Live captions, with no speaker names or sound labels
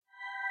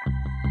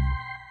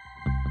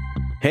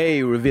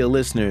Hey, Reveal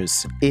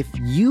listeners, if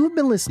you've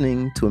been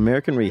listening to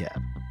American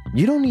Rehab,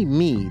 you don't need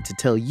me to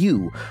tell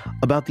you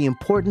about the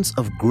importance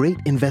of great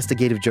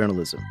investigative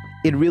journalism.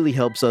 It really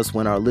helps us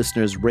when our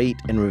listeners rate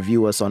and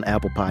review us on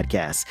Apple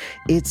Podcasts.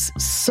 It's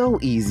so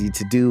easy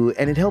to do,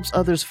 and it helps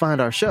others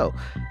find our show.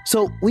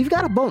 So we've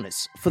got a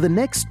bonus. For the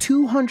next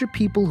 200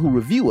 people who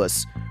review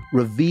us,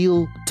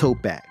 Reveal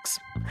tote bags.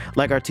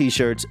 Like our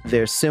t-shirts,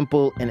 they're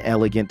simple and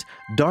elegant,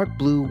 dark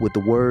blue with the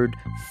word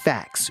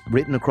facts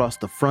written across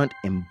the front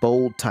in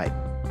bold type.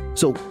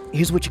 So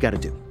here's what you got to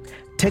do.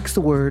 Text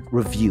the word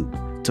review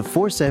to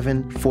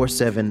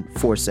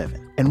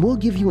 474747, and we'll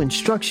give you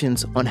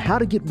instructions on how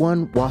to get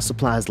one while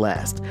supplies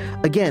last.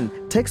 Again,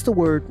 text the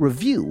word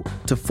review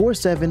to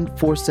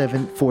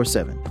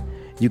 474747.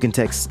 You can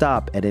text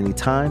stop at any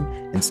time,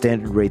 and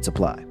standard rates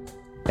apply.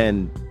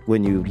 And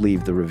when you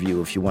leave the review,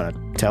 if you want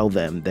to tell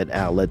them that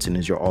Al Letson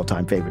is your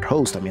all-time favorite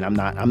host, I'm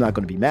not going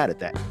to be mad at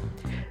that.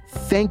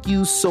 Thank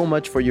you so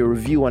much for your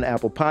review on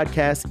Apple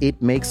Podcasts.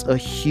 It makes a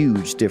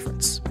huge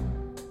difference.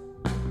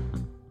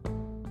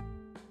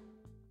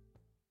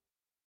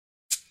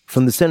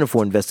 From the Center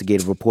for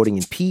Investigative Reporting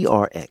in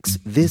PRX,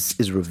 this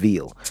is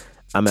Reveal.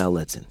 I'm Al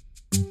Letson.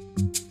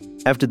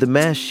 After the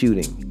mass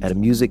shooting at a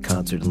music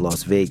concert in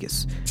Las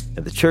Vegas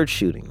and the church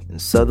shooting in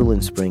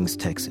Sutherland Springs,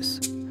 Texas,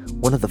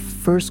 one of the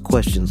first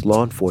questions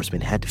law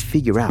enforcement had to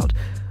figure out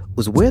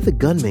was where the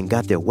gunmen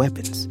got their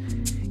weapons.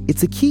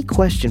 It's a key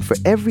question for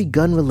every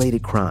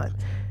gun-related crime.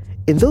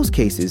 In those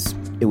cases,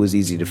 it was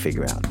easy to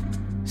figure out.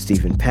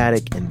 Stephen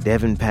Paddock and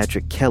Devin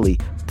Patrick Kelly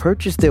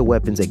purchased their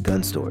weapons at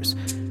gun stores.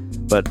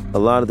 But a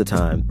lot of the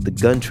time, the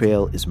gun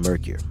trail is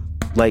murkier.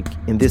 Like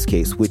in this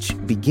case, which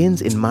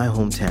begins in my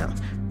hometown,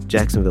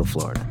 Jacksonville,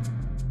 Florida.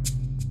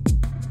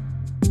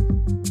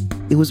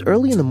 It was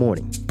early in the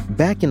morning,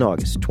 back in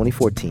August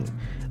 2014,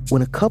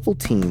 when a couple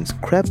teens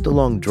crept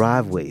along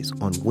driveways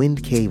on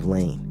Wind Cave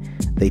Lane.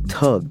 They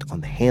tugged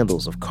on the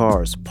handles of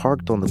cars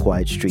parked on the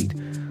quiet street,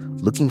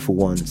 looking for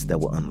ones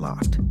that were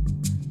unlocked.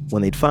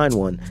 When they'd find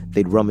one,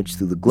 they'd rummage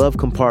through the glove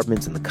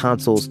compartments and the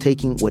consoles,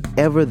 taking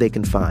whatever they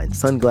can find,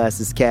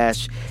 sunglasses,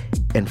 cash,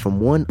 and from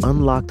one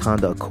unlocked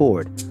Honda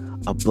Accord,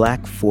 a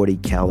black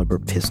 .40 caliber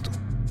pistol.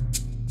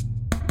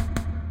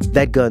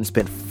 That gun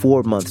spent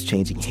 4 months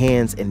changing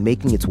hands and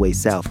making its way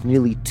south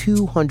nearly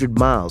 200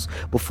 miles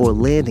before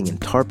landing in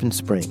Tarpon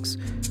Springs,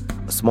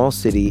 a small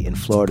city in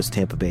Florida's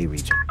Tampa Bay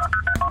region.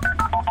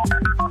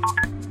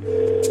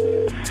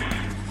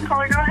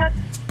 Caller, go ahead.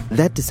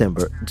 That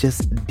December,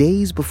 just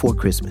days before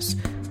Christmas,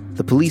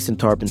 the police in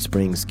Tarpon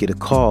Springs get a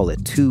call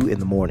at 2 in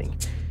the morning.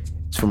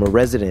 It's from a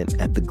resident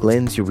at the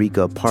Glens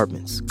Eureka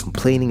Apartments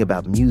complaining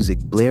about music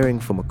blaring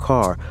from a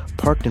car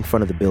parked in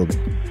front of the building.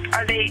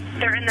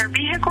 They're in their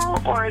vehicle,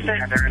 or is it?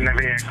 Yeah, they're in the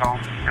vehicle,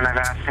 and I've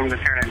asked them to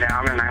turn it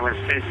down, and I was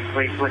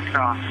basically flicked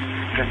off.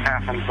 This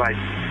happens like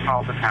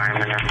all the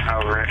time, and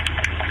I'm over it.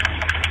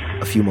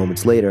 A few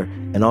moments later,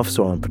 an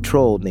officer on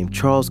patrol named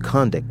Charles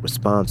Condek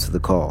responds to the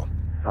call.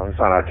 It's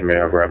not out to me.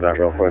 I'll grab that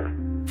real quick.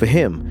 For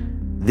him,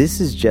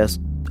 this is just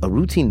a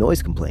routine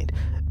noise complaint,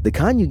 the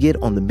kind you get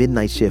on the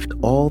midnight shift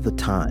all the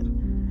time.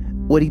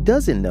 What he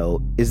doesn't know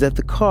is that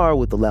the car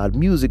with the loud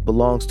music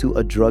belongs to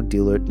a drug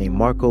dealer named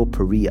Marco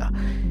Perea.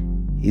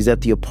 He's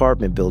at the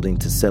apartment building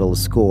to settle a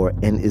score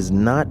and is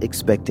not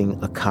expecting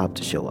a cop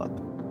to show up.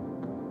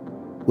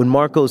 When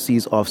Marco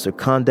sees Officer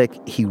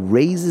Condek, he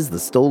raises the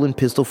stolen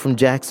pistol from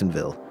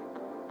Jacksonville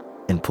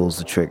and pulls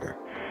the trigger.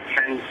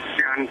 And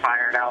gun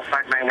fired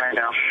outside my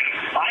window.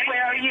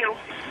 Where are you?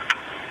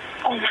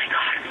 Oh, my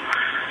God.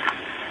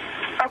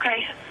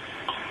 Okay.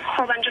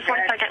 Hold on just 1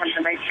 second. I want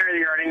to make sure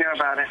you already knew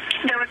about it.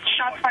 There was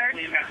shots fired?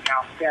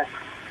 Yes.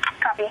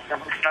 Copy.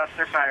 Double shots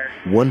are fired.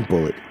 One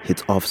bullet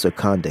hits Officer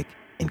Condek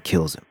and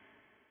kills him.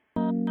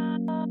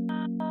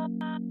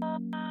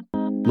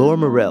 Laura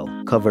Morrell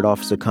covered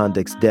Officer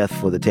Condek's death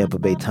for the Tampa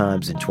Bay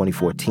Times in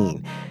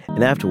 2014,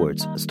 and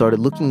afterwards started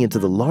looking into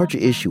the larger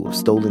issue of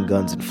stolen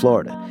guns in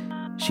Florida.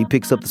 She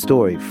picks up the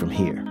story from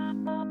here.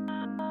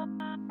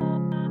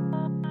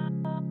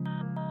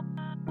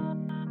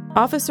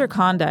 Officer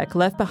Condek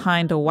left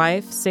behind a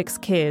wife, 6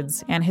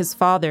 kids, and his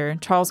father,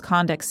 Charles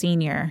Condek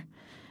Sr.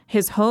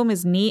 His home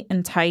is neat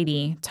and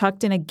tidy,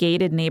 tucked in a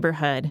gated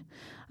neighborhood.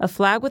 A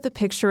flag with a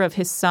picture of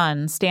his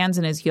son stands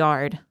in his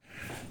yard.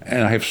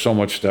 And I have so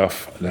much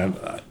stuff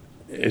that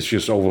it's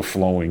just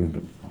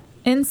overflowing.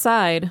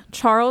 Inside,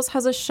 Charles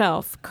has a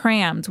shelf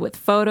crammed with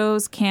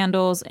photos,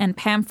 candles, and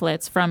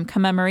pamphlets from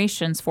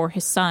commemorations for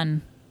his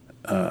son.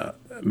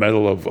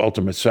 Medal of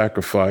Ultimate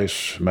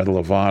Sacrifice, Medal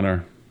of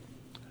Honor,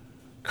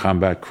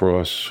 Combat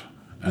Cross,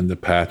 and the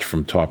patch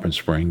from Tarpon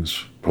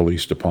Springs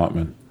Police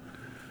Department.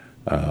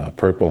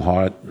 Purple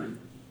Heart.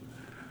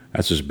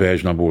 That's his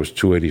badge number was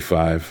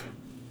 285.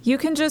 You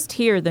can just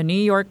hear the New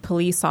York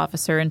police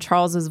officer in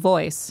Charles's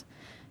voice.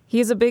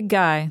 He's a big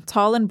guy,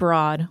 tall and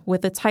broad,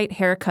 with a tight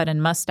haircut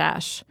and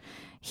mustache.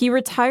 He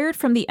retired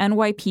from the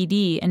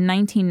NYPD in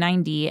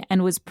 1990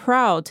 and was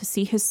proud to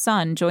see his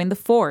son join the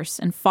force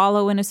and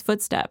follow in his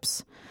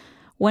footsteps.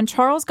 When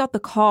Charles got the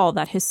call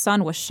that his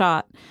son was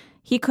shot,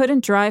 He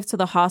couldn't drive to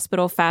the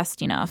hospital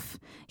fast enough.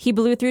 He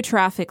blew through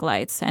traffic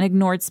lights and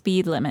ignored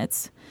speed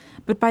limits.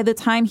 But by the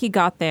time he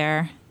got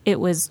there, it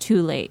was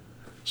too late.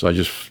 So I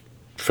just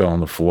fell on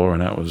the floor,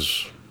 and that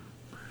was...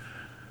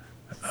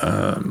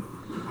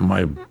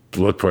 my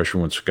blood pressure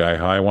went sky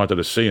high. I wanted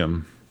to see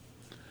him.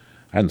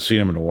 I hadn't seen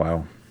him in a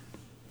while.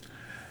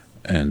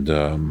 And...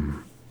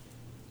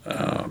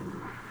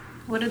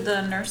 what did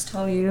the nurse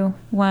tell you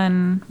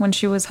when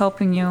she was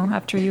helping you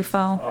after you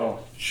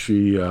fell?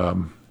 She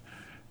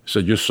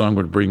said your son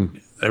would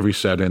bring every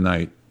Saturday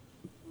night.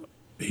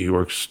 He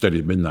works steady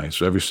at midnight,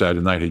 so every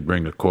Saturday night he'd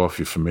bring a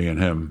coffee for me and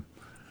him.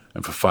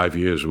 And for 5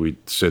 years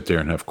we'd sit there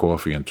and have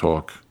coffee and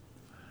talk.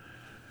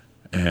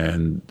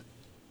 And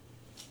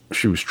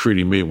she was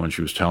treating me when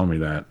she was telling me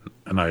that.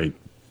 And I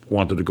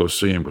wanted to go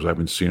see him because I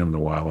haven't seen him in a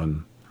while.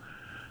 And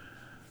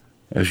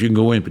as you can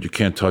go in, but you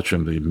can't touch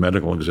him. The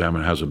medical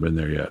examiner hasn't been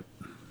there yet.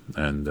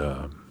 And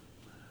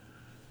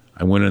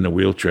I went in a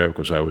wheelchair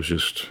because I was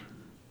just...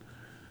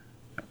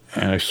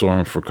 And I saw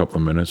him for a couple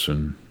of minutes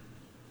and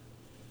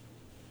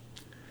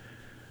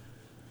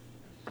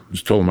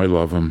just told him I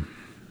love him.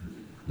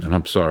 And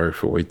I'm sorry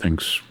for the way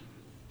things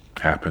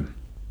happen.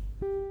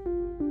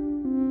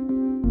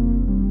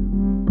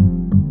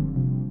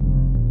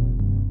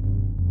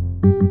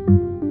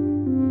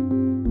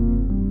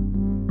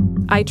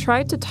 I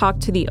tried to talk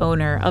to the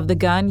owner of the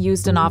gun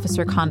used in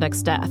Officer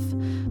Condik's death,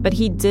 but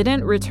he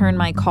didn't return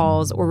my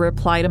calls or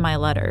reply to my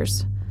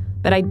letters.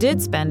 But I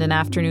did spend an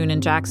afternoon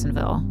in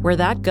Jacksonville, where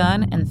that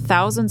gun and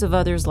thousands of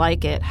others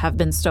like it have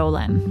been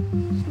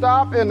stolen.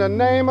 Stop in the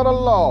name of the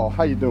law.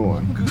 How you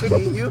doing? Good,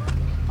 and you?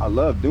 I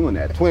love doing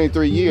that.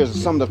 23 years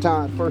is some of the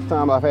time, first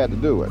time I've had to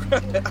do it.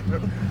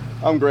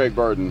 I'm Greg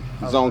Burton,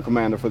 zone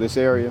commander for this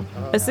area.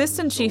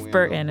 Assistant Chief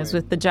Burton is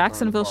with the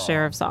Jacksonville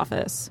Sheriff's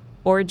Office,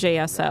 or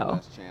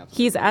JSO.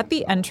 He's at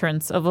the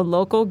entrance of a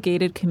local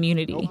gated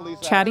community,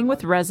 chatting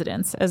with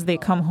residents as they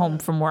come home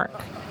from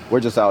work. We're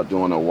just out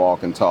doing a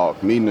walk and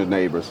talk, meeting the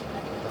neighbors,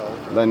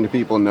 letting the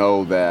people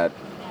know that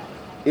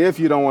if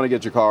you don't want to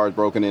get your cars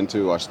broken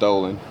into or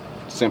stolen,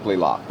 simply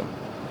lock them.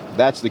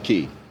 That's the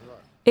key.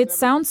 It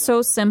sounds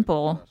so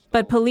simple,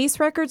 but police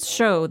records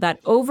show that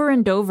over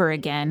and over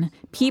again,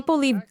 people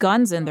leave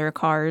guns in their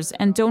cars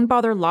and don't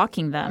bother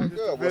locking them.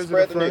 Good. We'll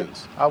spread the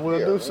news. I will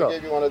do so. We'll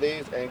give you one of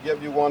these and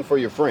give you one for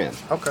your friend.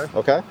 Okay.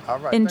 Okay? All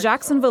right. In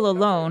Jacksonville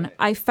alone,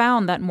 I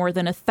found that more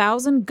than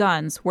 1,000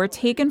 guns were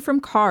taken from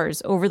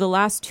cars over the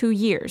last 2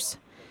 years.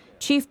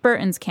 Chief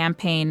Burton's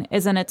campaign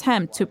is an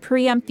attempt to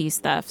preempt these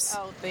thefts.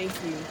 Oh, thank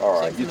you.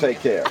 All right, you take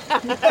care.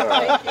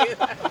 Thank you.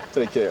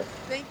 Take care.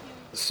 Thank you.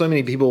 So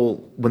many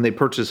people, when they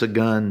purchase a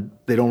gun,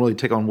 they don't really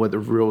take on what the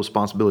real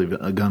responsibility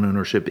of a gun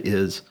ownership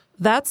is.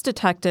 That's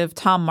Detective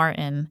Tom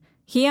Martin.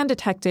 He and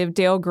Detective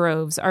Dale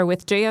Groves are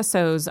with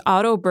JSO's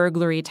Auto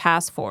Burglary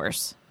Task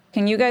Force.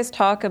 Can you guys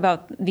talk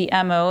about the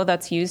MO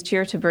that's used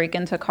here to break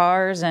into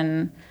cars?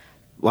 And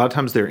A lot of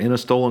times they're in a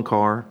stolen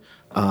car.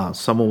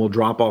 Someone will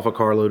drop off a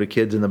carload of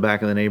kids in the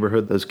back of the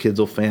neighborhood. Those kids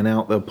will fan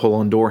out. They'll pull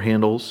on door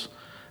handles.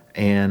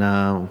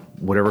 And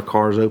whatever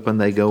car's open,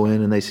 they go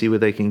in and they see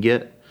what they can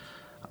get.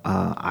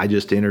 I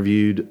just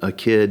interviewed a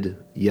kid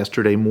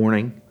yesterday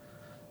morning.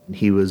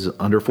 He was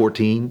under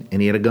 14,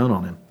 and he had a gun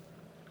on him.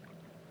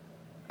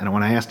 And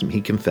when I asked him,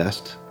 he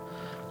confessed.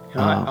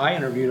 I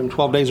interviewed him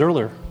 12 days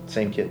earlier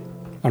Same kid.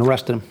 and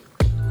arrested him.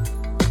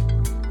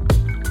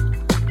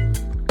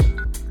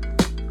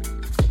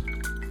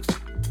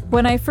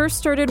 when I first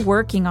started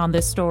working on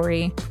this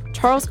story,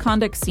 Charles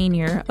Condik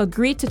Sr.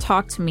 agreed to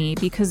talk to me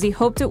because he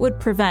hoped it would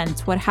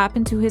prevent what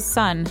happened to his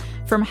son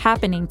from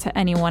happening to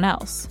anyone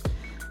else.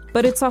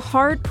 But it's a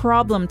hard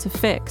problem to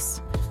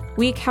fix.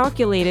 We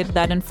calculated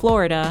that in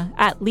Florida,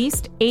 at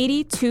least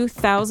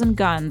 82,000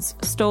 guns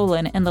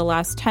stolen in the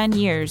last 10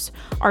 years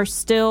are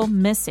still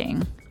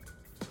missing.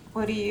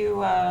 What do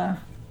you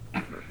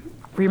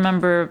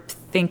remember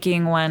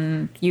thinking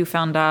when you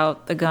found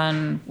out the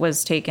gun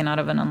was taken out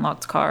of an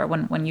unlocked car,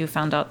 when you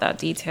found out that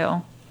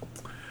detail?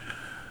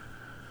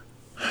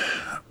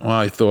 Well,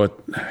 I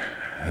thought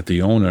that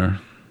the owner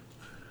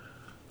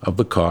of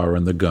the car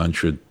and the gun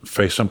should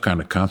face some kind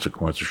of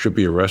consequence, or should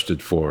be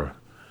arrested for,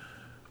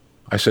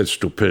 I said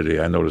stupidity,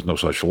 I know there's no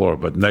such law,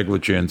 but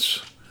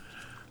negligence.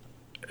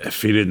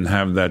 If he didn't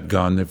have that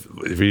gun,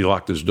 if he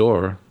locked his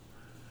door,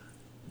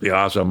 the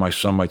odds are my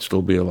son might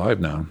still be alive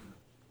now.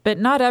 But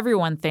not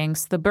everyone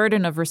thinks the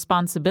burden of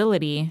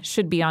responsibility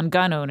should be on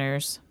gun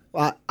owners.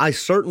 I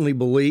certainly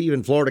believe,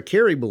 and Florida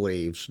Carry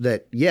believes,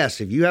 that yes,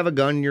 if you have a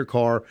gun in your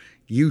car,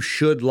 you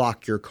should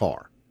lock your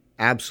car.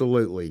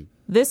 Absolutely.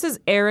 This is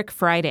Eric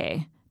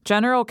Friday,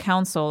 General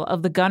Counsel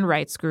of the gun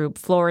rights group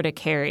Florida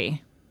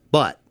Carry.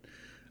 But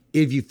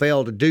if you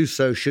fail to do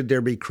so, should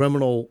there be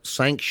criminal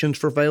sanctions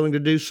for failing to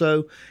do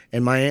so?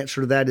 And my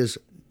answer to that is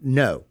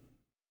no.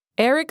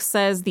 Eric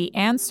says the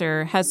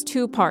answer has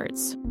two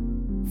parts.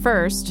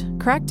 First,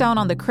 crack down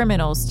on the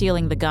criminals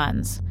stealing the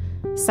guns.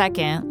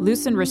 Second,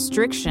 loosen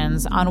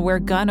restrictions on where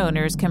gun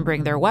owners can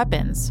bring their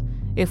weapons.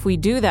 If we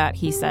do that,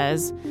 he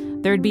says,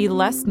 there'd be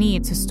less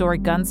need to store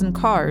guns in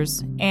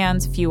cars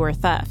and fewer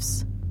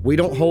thefts. We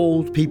don't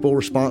hold people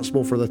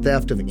responsible for the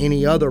theft of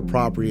any other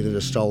property that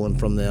is stolen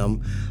from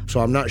them. So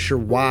I'm not sure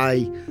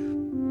why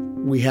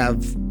we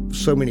have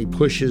so many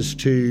pushes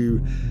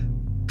to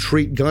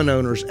treat gun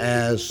owners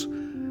as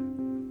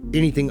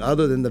anything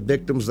other than the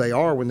victims they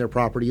are when their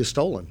property is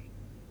stolen.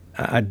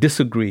 I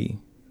disagree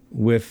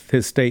with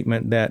his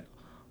statement that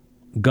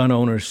gun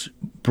owners,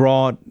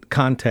 broad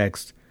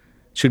context,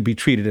 should be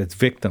treated as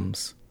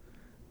victims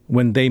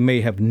when they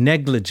may have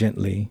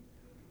negligently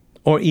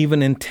or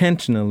even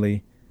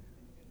intentionally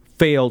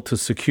failed to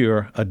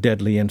secure a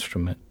deadly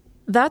instrument.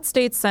 That's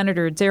State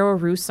Senator Darrell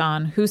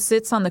Roussan, who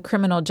sits on the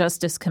Criminal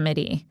Justice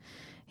Committee.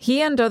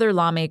 He and other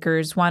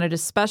lawmakers wanted a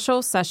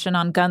special session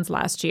on guns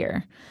last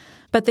year,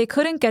 but they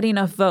couldn't get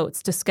enough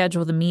votes to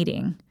schedule the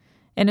meeting.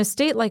 In a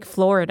state like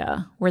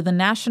Florida, where the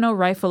National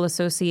Rifle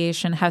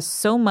Association has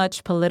so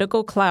much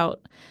political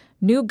clout,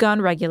 new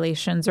gun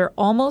regulations are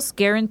almost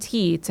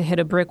guaranteed to hit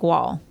a brick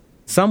wall.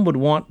 Some would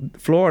want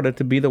Florida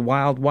to be the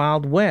wild,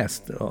 wild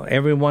west,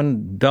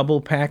 everyone double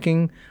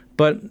packing.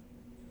 But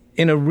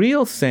in a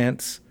real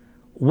sense,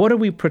 what are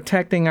we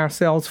protecting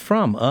ourselves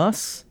from?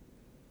 Us?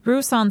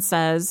 Roussan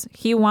says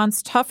he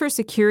wants tougher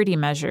security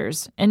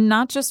measures, and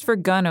not just for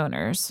gun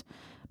owners,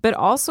 but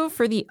also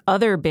for the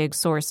other big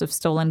source of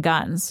stolen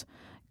guns,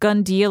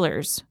 gun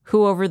dealers,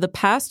 who over the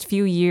past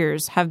few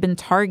years have been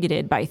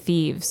targeted by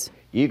thieves.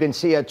 You can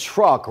see a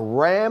truck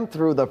ram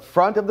through the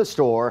front of the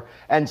store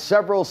and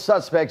several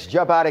suspects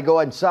jump out and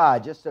go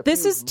inside.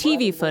 This is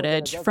TV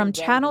footage from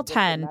Channel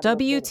 10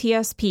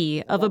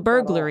 WTSP of a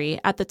burglary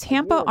at the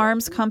Tampa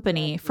Arms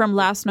Company from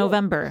last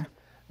November.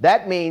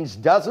 That means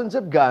dozens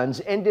of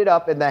guns ended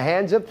up in the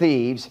hands of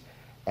thieves,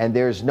 and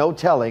there's no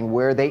telling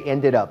where they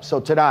ended up. So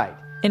tonight,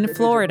 in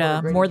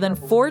Florida, more than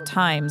 4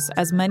 times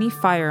as many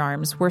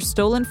firearms were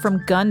stolen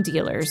from gun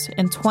dealers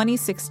in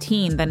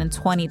 2016 than in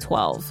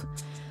 2012.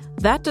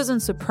 That doesn't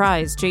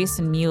surprise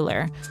Jason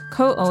Mueller,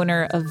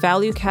 co-owner of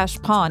Value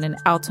Cash Pawn in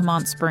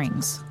Altamont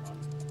Springs.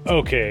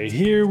 Okay,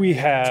 here we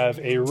have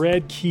a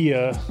red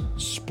Kia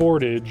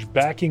Sportage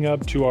backing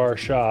up to our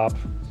shop,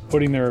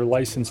 putting their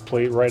license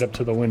plate right up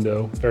to the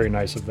window. Very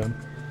nice of them.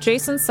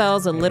 Jason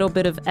sells a little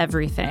bit of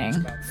everything,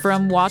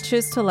 from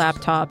watches to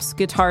laptops,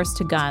 guitars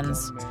to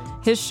guns.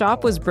 His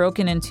shop was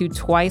broken into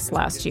twice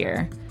last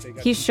year.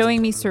 He's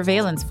showing me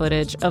surveillance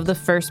footage of the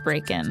first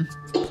break-in.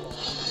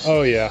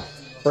 Oh yeah,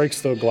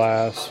 breaks the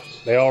glass.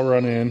 They all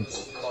run in.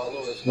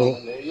 Little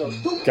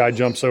guy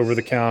jumps over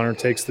the counter,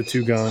 takes the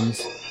 2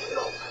 guns.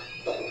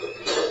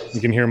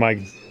 You can hear my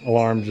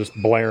alarm just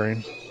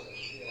blaring.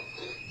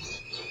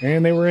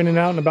 And they were in and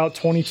out in about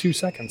 22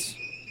 seconds.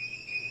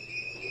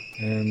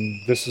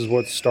 And this is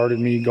what started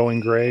me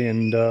going gray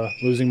and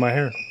losing my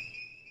hair.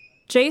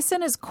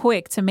 Jason is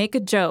quick to make a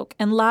joke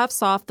and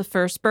laughs off the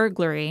first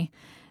burglary.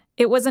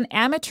 It was an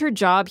amateur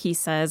job, he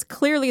says,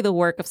 clearly the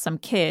work of some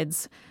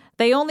kids.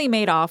 They only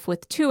made off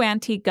with 2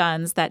 antique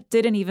guns that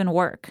didn't even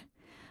work.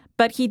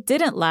 But he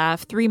didn't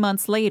laugh 3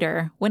 months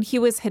later when he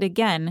was hit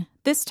again,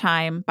 this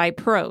time by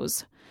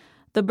pros.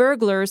 The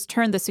burglars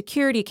turned the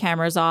security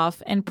cameras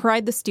off and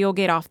pried the steel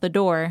gate off the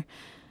door.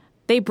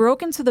 They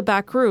broke into the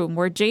back room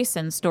where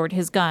Jason stored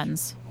his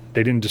guns.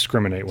 They didn't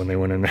discriminate when they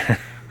went in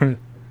there.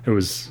 It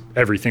was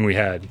everything we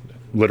had,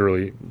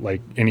 literally,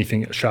 like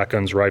anything,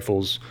 shotguns,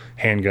 rifles,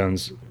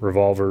 handguns,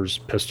 revolvers,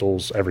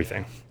 pistols,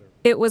 everything.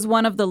 It was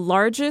one of the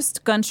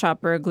largest gun shop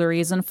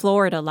burglaries in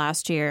Florida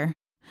last year.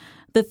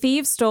 The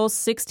thieves stole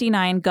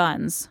 69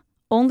 guns.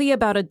 Only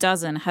about a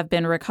dozen have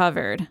been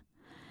recovered.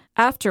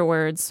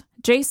 Afterwards,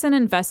 Jason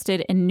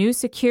invested in new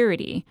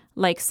security,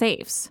 like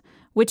safes,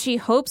 which he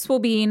hopes will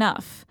be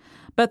enough.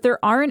 But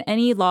there aren't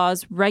any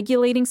laws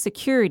regulating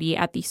security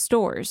at these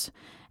stores.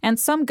 And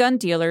some gun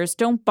dealers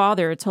don't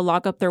bother to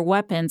lock up their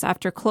weapons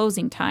after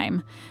closing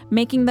time,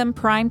 making them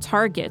prime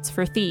targets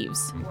for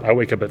thieves. I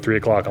wake up at 3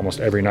 o'clock almost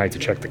every night to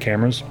check the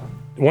cameras.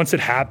 Once it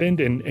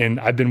happened, and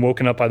I've been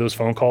woken up by those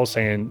phone calls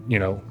saying,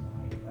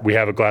 we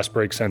have a glass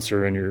break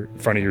sensor in your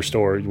front of your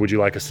store. Would you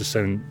like us to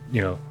send,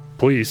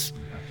 police?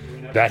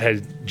 That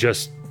had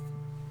just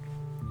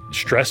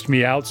stressed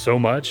me out so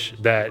much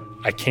that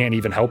I can't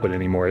even help it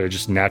anymore. I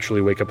just naturally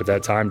wake up at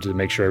that time to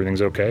make sure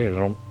everything's okay.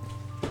 And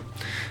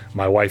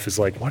my wife is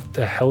like, what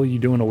the hell are you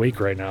doing awake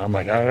right now? I'm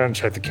like, I gotta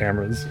check the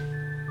cameras.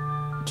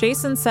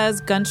 Jason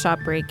says gun shop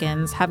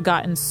break-ins have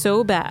gotten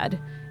so bad,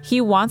 he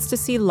wants to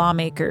see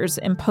lawmakers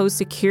impose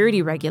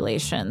security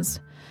regulations.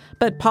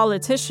 But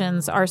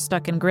politicians are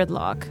stuck in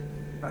gridlock.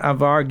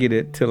 I've argued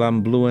it till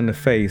I'm blue in the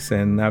face,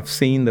 and I've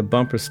seen the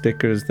bumper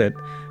stickers that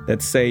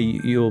say,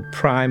 you'll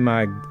pry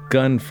my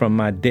gun from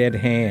my dead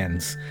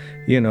hands,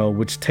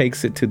 which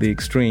takes it to the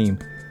extreme.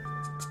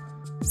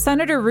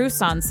 Senator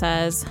Roussan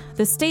says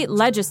the state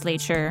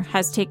legislature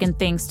has taken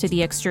things to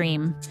the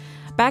extreme.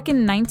 Back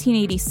in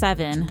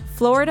 1987,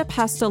 Florida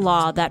passed a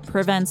law that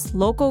prevents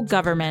local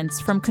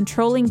governments from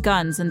controlling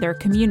guns in their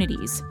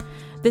communities.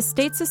 The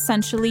states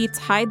essentially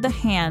tied the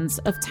hands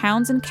of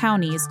towns and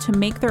counties to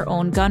make their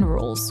own gun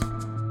rules.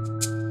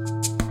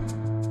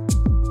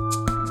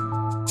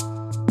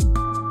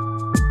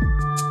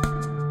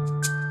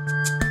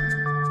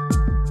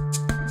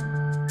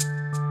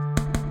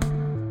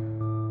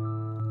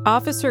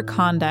 Officer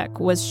Kondek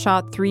was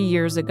shot 3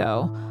 years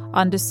ago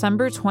on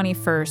December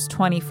 21st,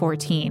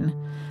 2014.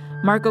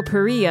 Marco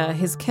Perea,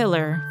 his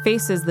killer,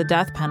 faces the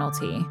death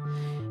penalty.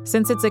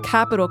 Since it's a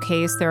capital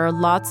case, there are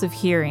lots of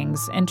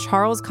hearings, and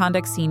Charles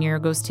Kondek Sr.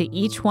 goes to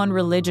each one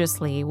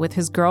religiously with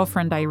his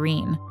girlfriend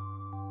Irene.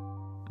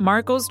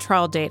 Marco's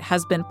trial date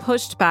has been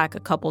pushed back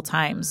a couple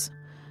times.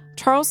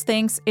 Charles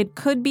thinks it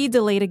could be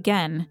delayed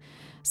again,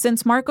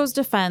 since Marco's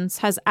defense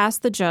has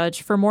asked the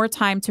judge for more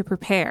time to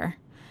prepare.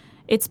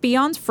 It's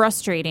beyond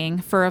frustrating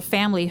for a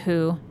family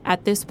who,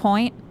 at this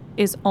point,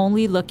 is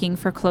only looking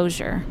for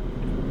closure.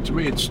 To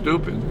me, it's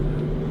stupid.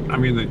 I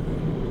mean,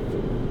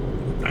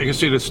 I can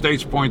see the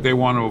state's point. They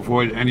want to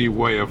avoid any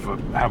way of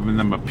having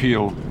them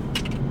appeal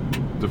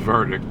the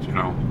verdict, you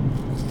know.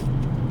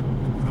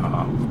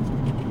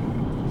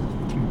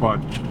 But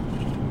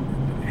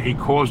he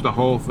caused the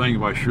whole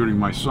thing by shooting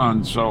my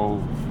son,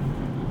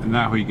 and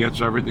now he gets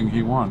everything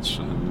he wants.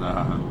 And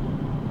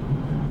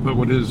but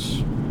with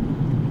his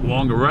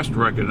long arrest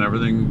record and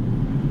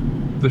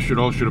everything, this should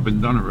have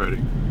been done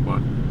already.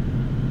 But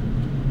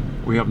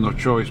we have no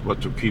choice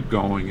but to keep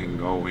going and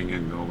going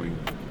and going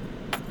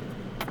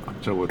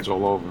until it's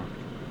all over.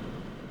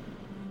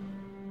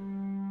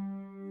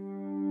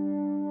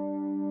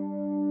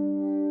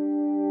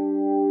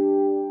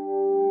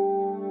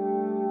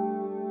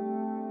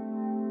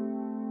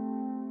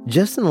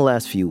 Just in the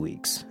last few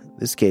weeks,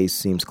 this case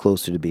seems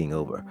closer to being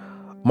over.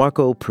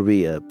 Marco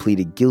Perea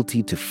pleaded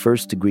guilty to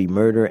first-degree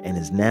murder and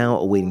is now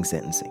awaiting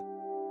sentencing.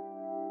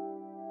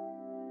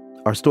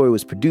 Our story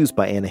was produced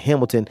by Anna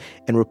Hamilton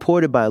and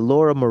reported by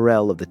Laura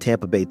Morell of the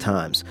Tampa Bay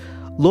Times.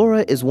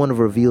 Laura is one of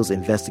Reveal's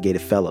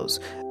investigative fellows.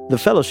 The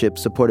fellowship,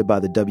 supported by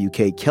the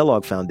W.K.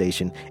 Kellogg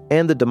Foundation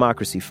and the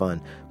Democracy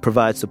Fund,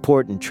 provides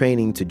support and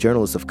training to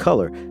journalists of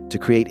color to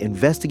create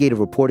investigative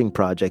reporting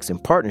projects in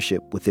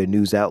partnership with their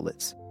news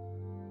outlets.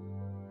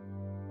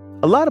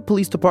 A lot of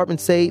police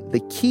departments say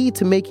the key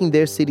to making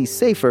their cities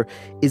safer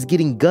is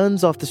getting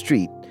guns off the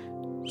street.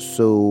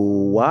 So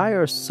why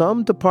are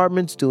some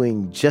departments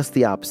doing just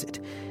the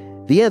opposite?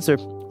 The answer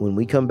when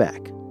we come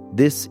back.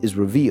 This is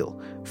Reveal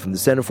from the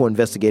Center for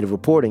Investigative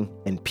Reporting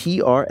and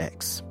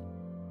PRX.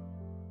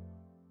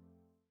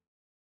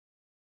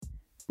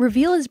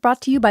 Reveal is brought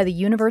to you by the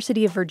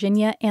University of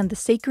Virginia and the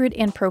Sacred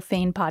and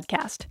Profane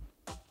podcast.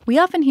 We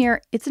often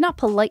hear it's not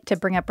polite to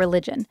bring up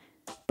religion,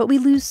 but we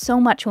lose so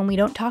much when we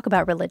don't talk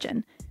about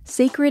religion.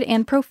 Sacred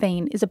and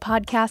Profane is a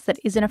podcast that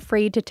isn't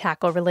afraid to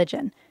tackle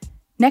religion.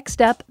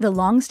 Next up, the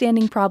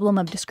long-standing problem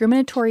of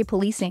discriminatory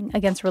policing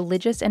against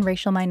religious and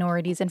racial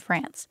minorities in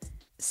France.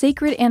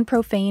 Sacred and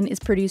Profane is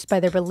produced by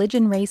the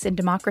Religion, Race, and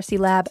Democracy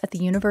Lab at the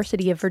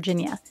University of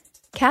Virginia.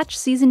 Catch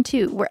Season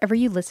 2 wherever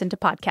you listen to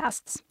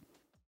podcasts.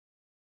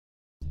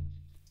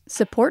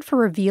 Support for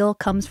Reveal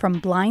comes from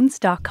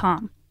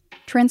Blinds.com.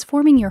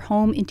 Transforming your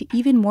home into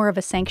even more of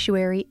a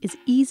sanctuary is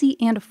easy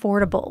and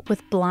affordable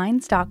with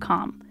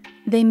Blinds.com.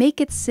 They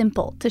make it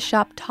simple to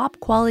shop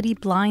top-quality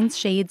blinds,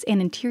 shades,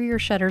 and interior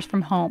shutters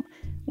from home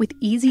with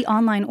easy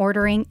online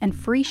ordering and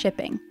free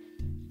shipping.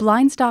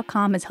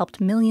 Blinds.com has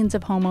helped millions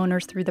of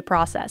homeowners through the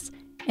process,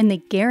 and they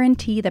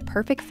guarantee the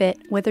perfect fit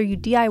whether you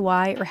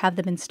DIY or have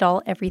them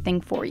install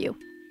everything for you.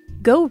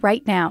 Go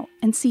right now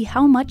and see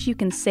how much you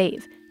can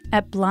save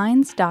at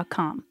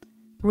Blinds.com.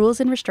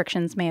 Rules and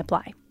restrictions may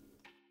apply.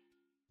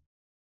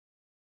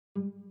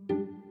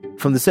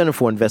 From the Center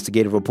for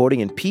Investigative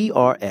Reporting and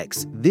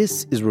PRX,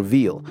 this is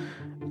Reveal.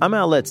 I'm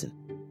Al Letson.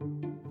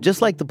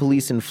 Just like the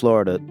police in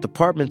Florida,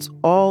 departments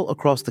all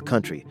across the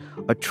country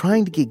are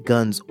trying to get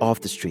guns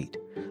off the street.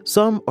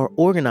 Some are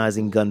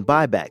organizing gun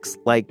buybacks,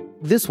 like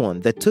this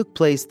one that took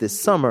place this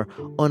summer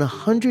on a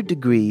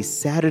 100-degree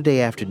Saturday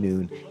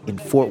afternoon in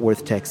Fort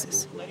Worth,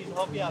 Texas.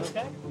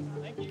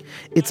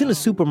 It's in a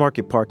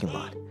supermarket parking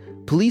lot.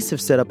 Police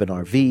have set up an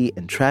RV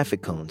and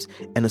traffic cones,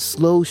 and a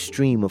slow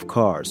stream of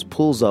cars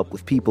pulls up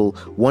with people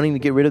wanting to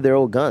get rid of their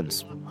old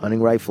guns, hunting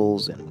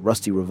rifles and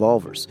rusty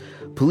revolvers.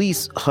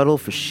 Police huddle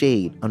for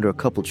shade under a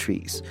couple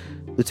trees.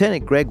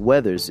 Lieutenant Greg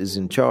Weathers is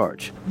in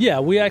charge. Yeah,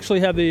 we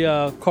actually have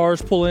the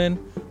cars pull in.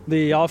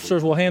 The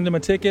officers will hand them a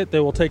ticket. They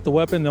will take the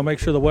weapon. They'll make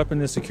sure the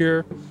weapon is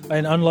secure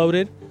and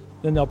unloaded.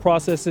 Then they'll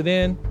process it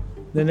in.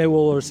 Then they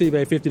will receive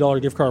a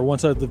 $50 gift card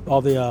once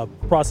all the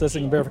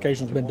processing and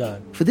verification has been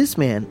done. For this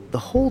man, the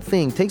whole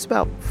thing takes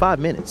about 5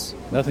 minutes.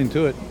 Nothing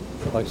to it.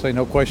 Like I say,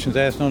 no questions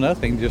asked, no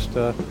nothing. Just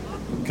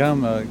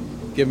come,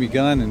 give me your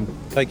gun, and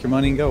take your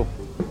money and go.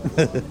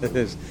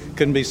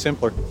 Couldn't be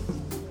simpler.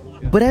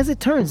 But as it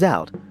turns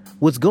out,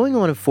 what's going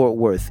on in Fort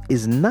Worth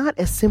is not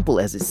as simple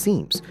as it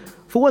seems.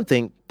 For one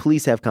thing,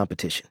 police have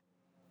competition.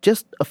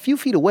 Just a few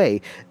feet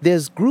away,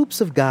 there's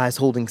groups of guys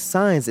holding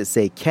signs that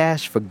say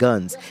cash for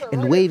guns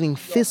and waving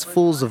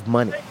fistfuls of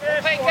money.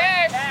 Pay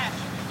cash.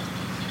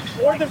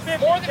 More than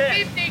 50. More than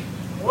 50.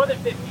 More than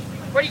 50.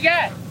 What do you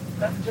got?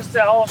 That's just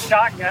an old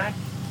shotgun.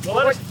 Well,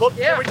 let us look.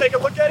 Yeah. Can we take a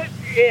look at it?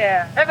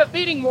 Yeah. Have a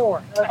beating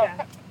more. Okay.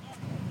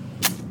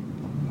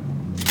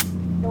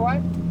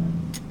 What?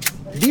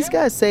 These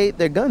guys say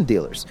they're gun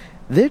dealers.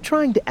 They're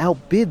trying to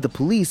outbid the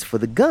police for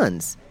the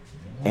guns,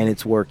 and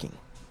it's working.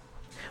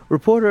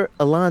 Reporter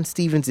Alon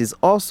Stevens is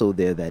also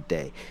there that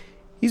day.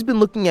 He's been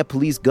looking at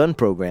police gun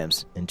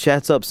programs and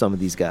chats up some of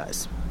these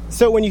guys.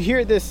 So when you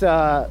hear this,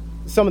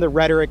 some of the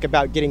rhetoric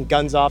about getting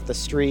guns off the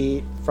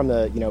street from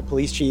the,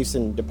 police chiefs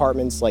and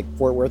departments like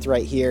Fort Worth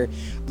right here,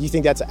 do you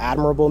think that's an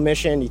admirable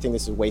mission? Do you think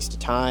this is a waste of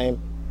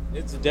time?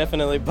 It's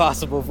definitely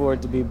possible for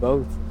it to be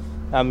both.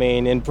 I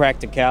mean, in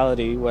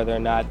practicality, whether or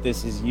not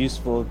this is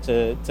useful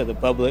to the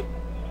public,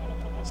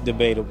 it's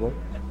debatable.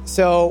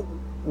 So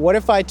what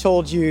if I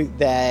told you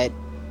that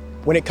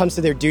when it comes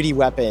to their duty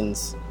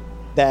weapons,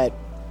 that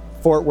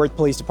Fort Worth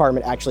Police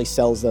Department actually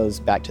sells those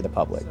back to the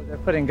public? So they're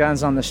putting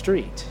guns on the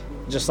street,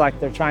 just like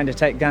they're trying to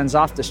take guns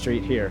off the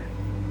street here.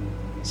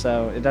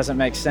 So it doesn't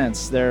make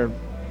sense. They're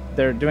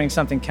doing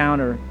something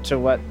counter to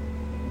what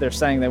they're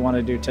saying they want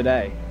to do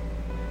today.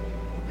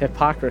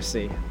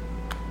 Hypocrisy.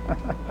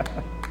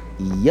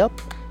 Yup,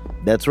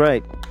 that's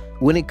right.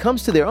 When it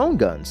comes to their own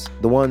guns,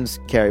 the ones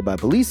carried by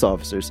police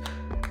officers,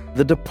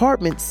 the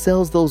department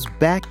sells those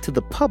back to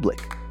the public.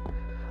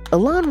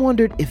 Alon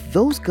wondered if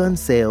those gun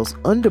sales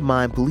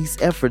undermine police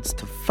efforts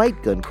to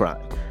fight gun crime.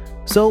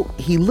 So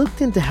he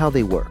looked into how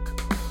they work.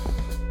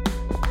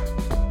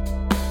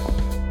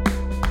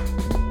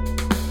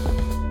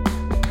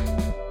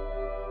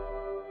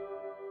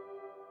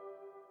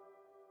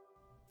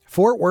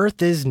 Fort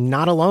Worth is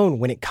not alone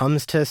when it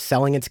comes to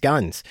selling its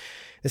guns.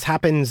 This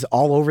happens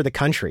all over the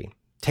country.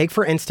 Take,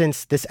 for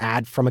instance, this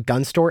ad from a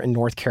gun store in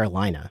North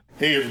Carolina.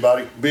 Hey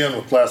everybody, Ben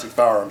with Classic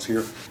Firearms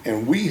here,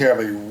 and we have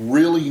a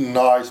really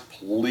nice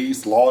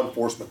police law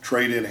enforcement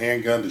trade-in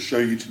handgun to show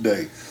you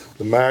today.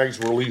 The mags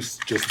release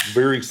just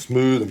very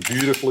smooth and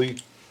beautifully.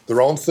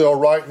 They're on sale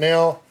right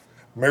now.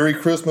 Merry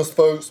Christmas,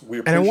 folks. We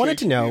appreciate and I wanted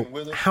to you know being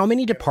with us. how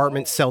many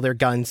departments sell their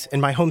guns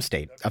in my home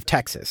state of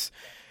Texas.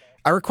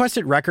 I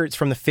requested records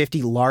from the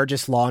 50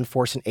 largest law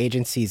enforcement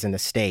agencies in the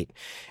state,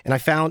 and I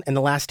found in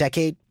the last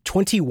decade,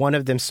 21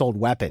 of them sold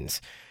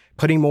weapons,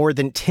 putting more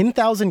than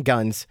 10,000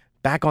 guns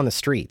back on the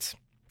streets.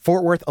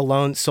 Fort Worth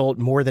alone sold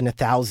more than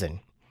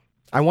 1,000.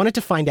 I wanted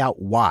to find out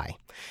why.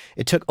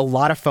 It took a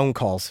lot of phone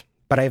calls,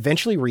 but I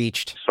eventually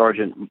reached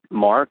Sergeant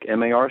Mark,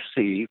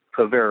 M-A-R-C,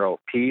 Povero,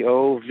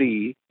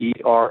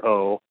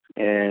 P-O-V-E-R-O,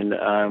 and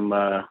I'm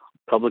a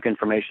public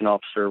information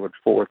officer with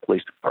Fort Worth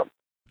Police Department.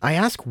 I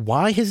ask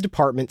why his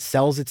department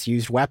sells its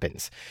used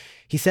weapons.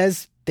 He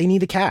says they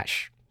need the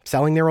cash.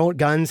 Selling their old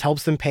guns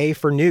helps them pay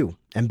for new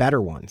and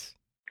better ones.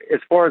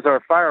 As far as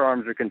our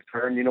firearms are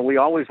concerned, we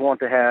always want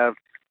to have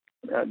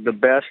the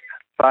best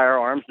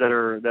firearms that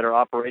are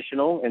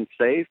operational and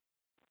safe.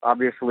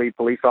 Obviously,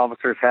 police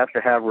officers have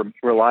to have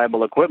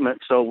reliable equipment.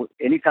 So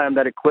anytime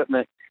that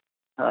equipment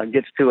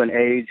gets to an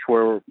age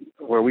where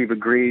we've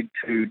agreed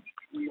to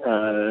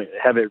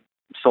have it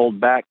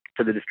sold back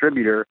to the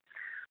distributor,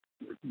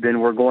 then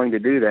we're going to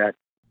do that.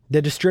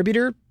 The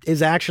distributor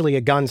is actually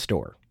a gun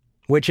store,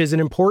 which is an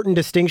important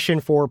distinction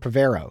for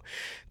Povero.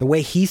 The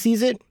way he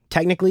sees it,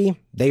 technically,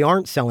 they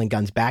aren't selling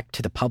guns back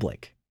to the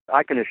public.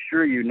 I can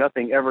assure you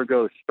nothing ever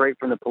goes straight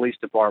from the police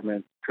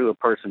department to a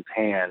person's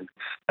hand.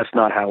 That's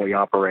not how we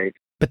operate.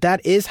 But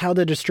that is how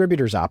the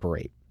distributors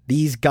operate.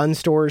 These gun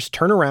stores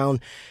turn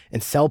around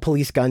and sell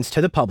police guns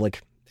to the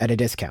public at a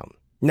discount.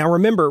 Now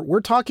remember,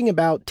 we're talking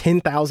about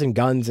 10,000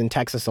 guns in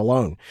Texas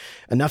alone,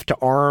 enough to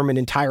arm an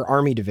entire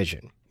army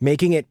division,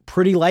 making it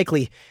pretty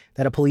likely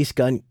that a police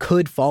gun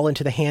could fall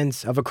into the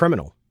hands of a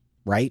criminal,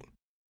 right?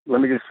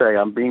 Let me just say,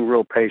 I'm being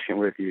real patient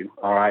with you,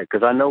 all right?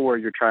 Because I know where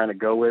you're trying to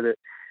go with it.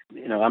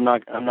 I'm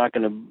not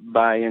going to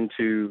buy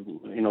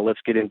into, let's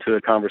get into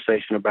a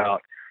conversation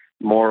about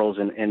morals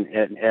and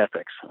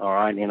ethics, all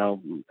right?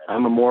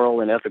 I'm a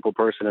moral and ethical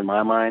person in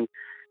my mind.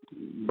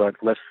 But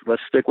let's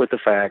stick with the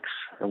facts.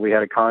 We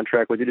had a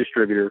contract with the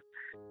distributor,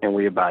 and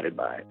we abided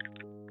by it.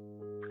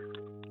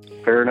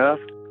 Fair enough?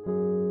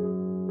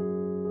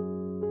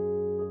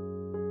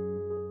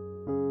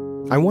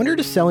 I wondered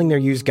if selling their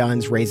used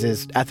guns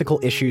raises ethical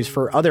issues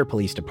for other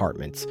police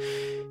departments.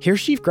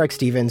 Here's Chief Greg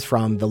Stevens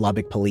from the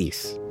Lubbock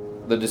Police.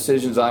 The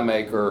decisions I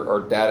make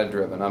are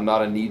data-driven. I'm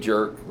not a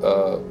knee-jerk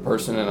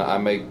person, and I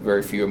make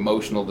very few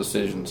emotional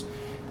decisions.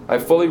 I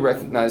fully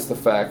recognize the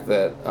fact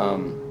that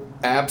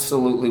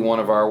absolutely one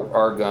of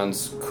our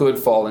guns could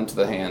fall into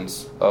the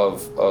hands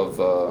of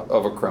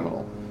a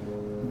criminal.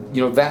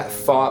 That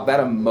thought,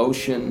 that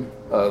emotion,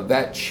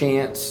 that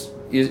chance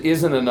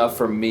isn't enough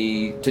for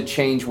me to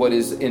change what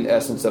is in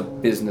essence a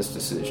business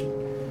decision.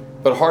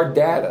 But hard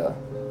data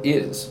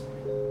is.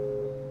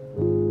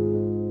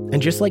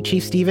 And just like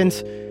Chief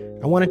Stevens,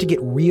 I wanted to get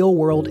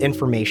real-world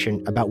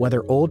information about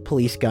whether old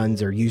police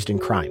guns are used in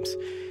crimes.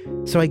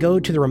 So I go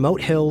to the remote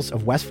hills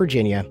of West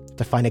Virginia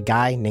to find a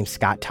guy named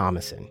Scott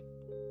Thomason.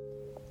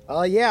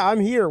 Yeah, I'm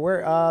here.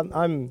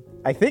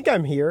 I think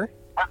I'm here.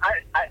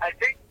 I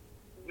think,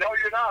 no,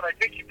 you're not. I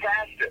think you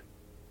passed it.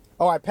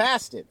 Oh, I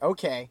passed it.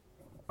 Okay.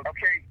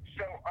 Okay,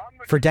 so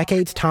For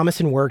decades,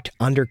 Thomason worked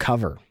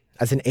undercover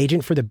as an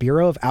agent for the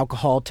Bureau of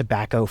Alcohol,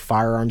 Tobacco,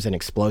 Firearms, and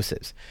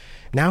Explosives.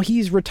 Now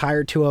he's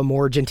retired to a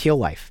more genteel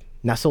life,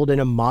 nestled in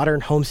a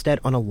modern homestead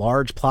on a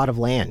large plot of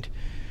land.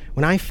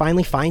 When I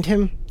finally find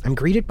him, I'm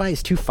greeted by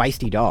his two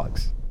feisty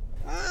dogs.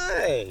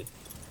 Hey.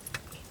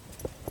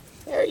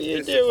 How are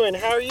you doing?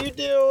 How are you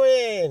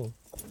doing?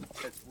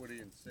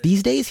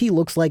 These days, he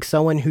looks like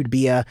someone who'd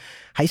be a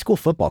high school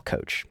football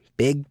coach.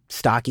 Big,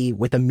 stocky,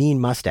 with a mean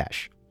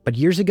mustache. But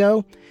years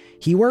ago,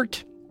 he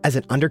worked as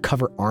an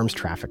undercover arms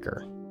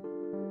trafficker.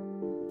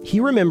 He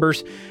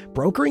remembers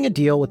brokering a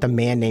deal with a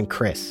man named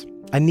Chris,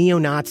 a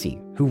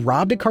neo-Nazi who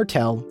robbed a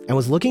cartel and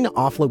was looking to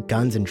offload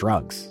guns and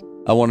drugs.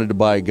 I wanted to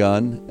buy a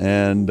gun,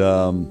 and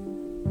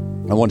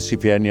I wanted to see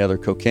if he had any other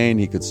cocaine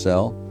he could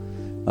sell.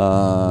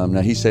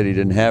 Now, he said he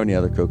didn't have any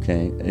other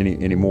cocaine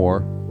anymore,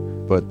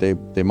 but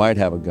they might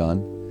have a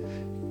gun.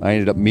 I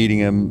ended up meeting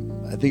him,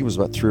 I think it was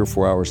about 3 or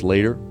 4 hours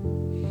later,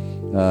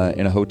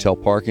 in a hotel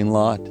parking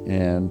lot,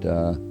 and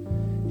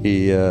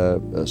he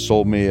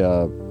sold me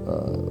a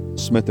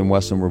Smith &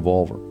 Wesson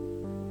revolver,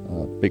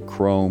 big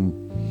chrome,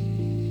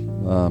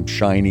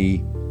 shiny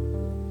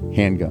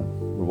handgun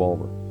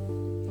revolver.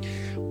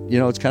 You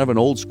know, it's kind of an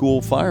old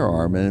school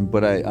firearm,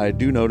 but I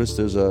do notice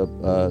there's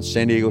a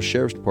San Diego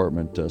Sheriff's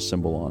Department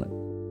symbol on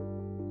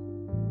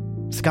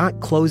it. Scott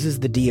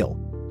closes the deal.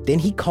 Then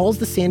he calls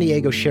the San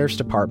Diego Sheriff's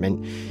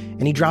Department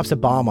and he drops a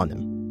bomb on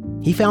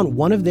them. He found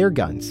one of their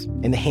guns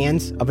in the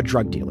hands of a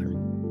drug dealer.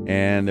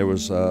 And there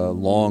was a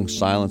long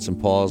silence and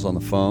pause on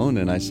the phone,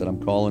 and I said, I'm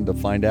calling to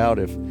find out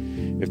if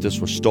this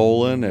was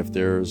stolen, if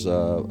there's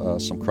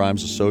some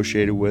crimes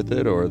associated with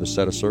it, or the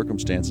set of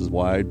circumstances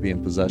why I'd be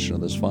in possession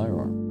of this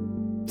firearm.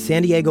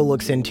 San Diego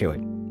looks into it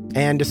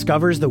and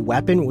discovers the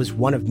weapon was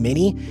one of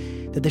many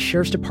that the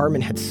Sheriff's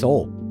Department had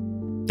sold.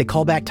 They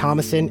call back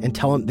Thomason and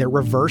tell him they're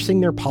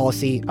reversing their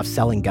policy of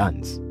selling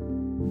guns.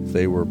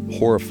 They were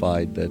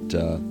horrified that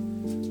a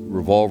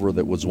revolver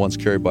that was once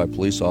carried by a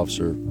police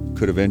officer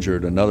could have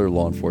injured another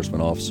law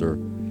enforcement officer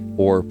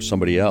or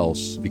somebody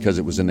else because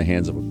it was in the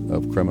hands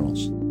of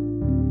criminals.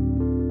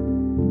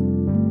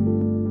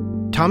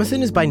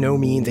 Thomason is by no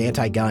means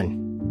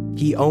anti-gun.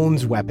 He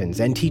owns weapons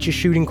and teaches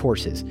shooting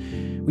courses.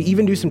 We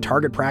even do some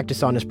target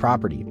practice on his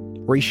property,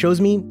 where he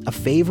shows me a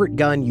favorite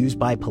gun used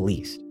by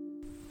police.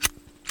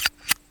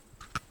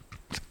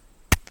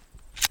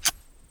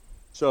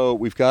 So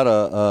we've got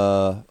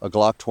a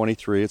Glock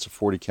 23. It's a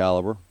 .40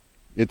 caliber.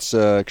 It's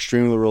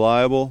extremely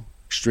reliable,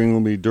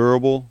 extremely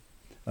durable,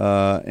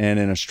 and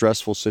in a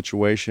stressful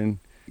situation,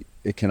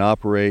 it can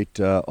operate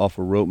off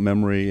of rote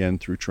memory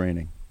and through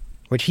training.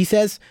 Which he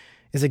says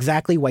is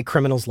exactly why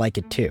criminals like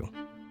it too.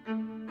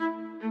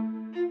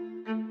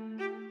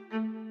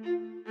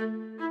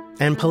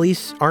 And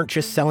police aren't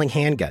just selling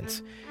handguns.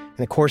 In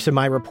the course of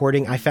my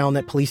reporting, I found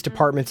that police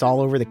departments all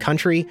over the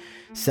country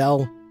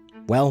sell,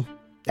 well,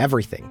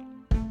 everything.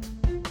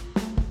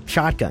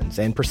 Shotguns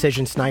and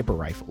precision sniper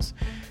rifles,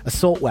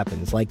 assault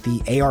weapons like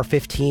the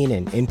AR-15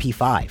 and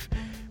MP5.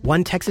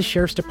 One Texas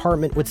Sheriff's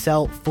Department would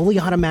sell fully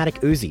automatic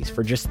Uzis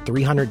for just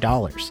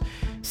 $300.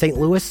 St.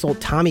 Louis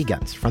sold Tommy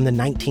guns from the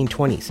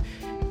 1920s.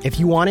 If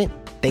you want it,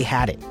 they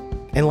had it.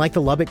 And like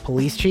the Lubbock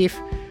police chief,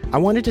 I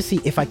wanted to see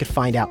if I could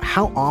find out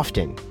how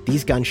often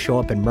these guns show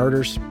up in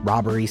murders,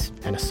 robberies,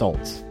 and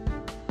assaults.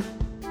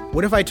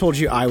 What if I told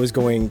you I was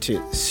going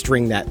to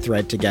string that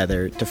thread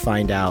together to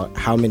find out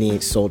how many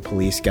sold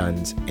police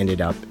guns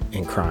ended up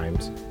in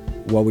crimes?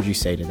 What would you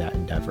say to that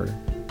endeavor?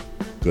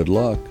 Good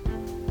luck.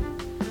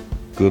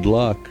 Good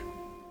luck.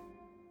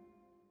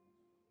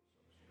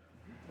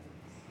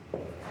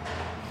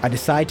 I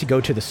decide to go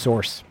to the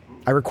source.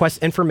 I request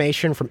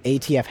information from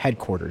ATF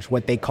headquarters,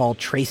 what they call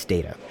trace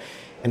data.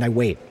 And I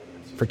wait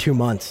for 2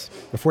 months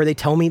before they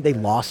tell me they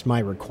lost my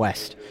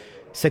request.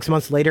 6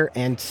 months later,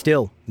 and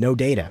still no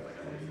data.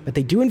 But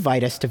they do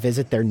invite us to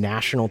visit their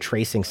National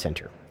Tracing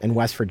Center in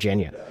West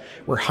Virginia,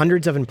 where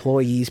hundreds of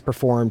employees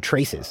perform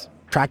traces,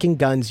 tracking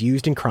guns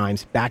used in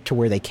crimes back to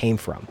where they came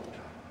from.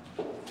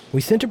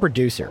 We sent a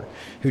producer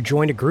who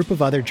joined a group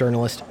of other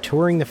journalists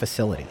touring the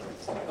facility.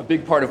 A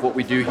big part of what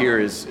we do here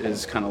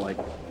is kind of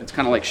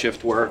like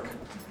shift work.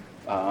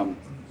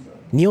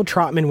 Neil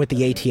Trotman with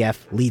the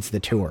ATF leads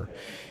the tour.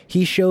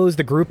 He shows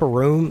the group a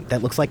room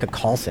that looks like a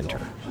call center.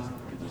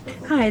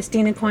 Hi, it's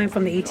Dana Coyne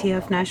from the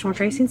ATF National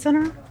Tracing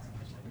Center.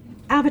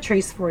 I have a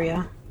trace for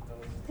you.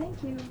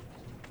 Thank you.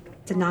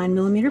 It's a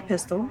 9mm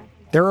pistol.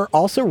 There are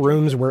also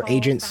rooms where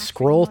agents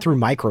scroll through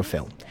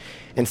microfilm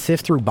and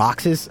sift through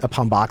boxes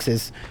upon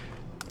boxes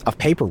of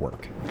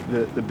paperwork.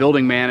 The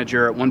building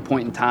manager at one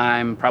point in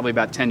time, probably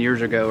about 10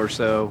 years ago or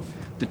so,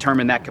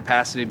 determined that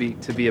capacity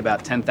to be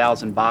about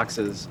 10,000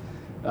 boxes.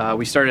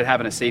 We started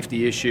having a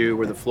safety issue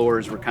where the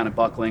floors were kind of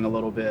buckling a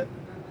little bit.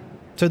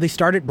 So they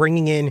started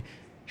bringing in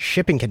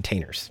shipping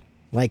containers,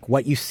 like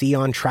what you see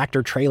on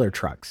tractor-trailer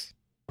trucks.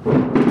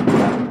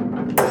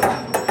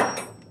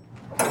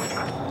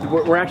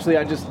 We're actually,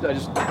 I just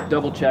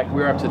double-checked,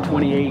 we're up to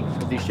 28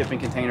 of these shipping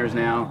containers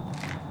now,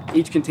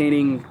 each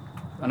containing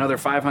another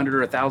 500 or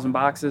 1,000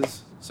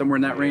 boxes, somewhere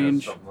in that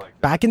range.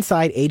 Back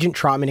inside, Agent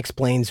Trotman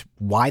explains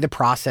why the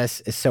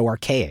process is so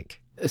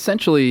archaic.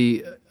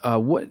 Essentially,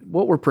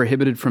 what we're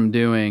prohibited from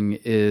doing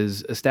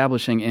is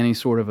establishing any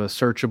sort of a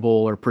searchable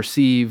or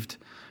perceived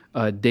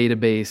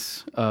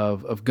database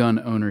of gun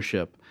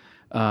ownership.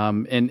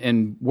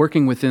 And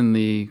working within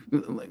the,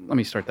 let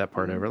me start that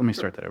part over.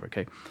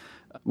 Okay.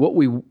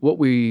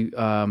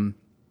 I'm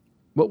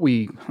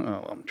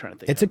trying to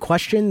think. It's a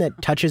question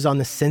that touches on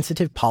the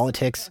sensitive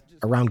politics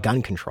around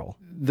gun control.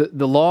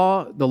 The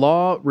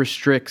law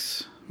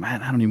restricts,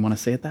 man, I don't even want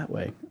to say it that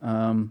way.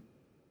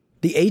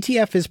 The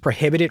ATF is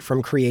prohibited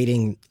from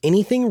creating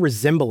anything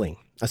resembling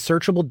a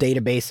searchable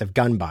database of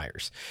gun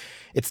buyers.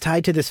 It's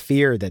tied to this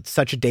fear that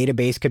such a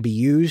database could be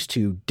used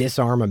to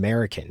disarm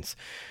Americans.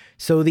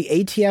 So the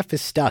ATF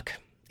is stuck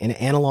in an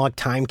analog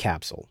time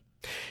capsule.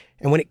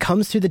 And when it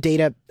comes to the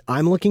data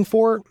I'm looking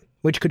for,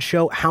 which could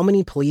show how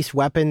many police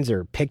weapons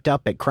are picked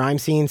up at crime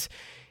scenes,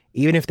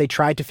 even if they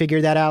tried to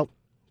figure that out,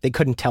 they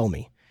couldn't tell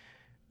me.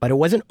 But it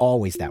wasn't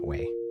always that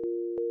way.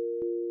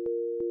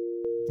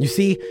 You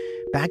see,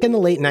 back in the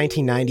late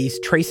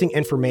 1990s, tracing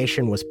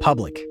information was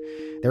public.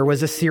 There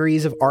was a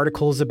series of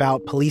articles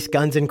about police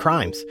guns and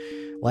crimes,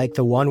 like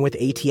the one with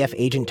ATF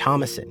agent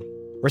Thomason.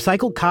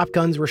 Recycled cop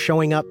guns were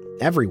showing up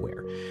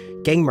everywhere.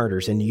 Gang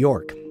murders in New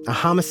York, a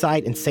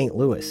homicide in St.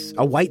 Louis,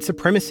 a white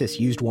supremacist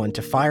used one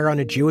to fire on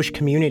a Jewish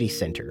community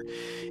center.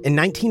 In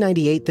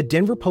 1998, the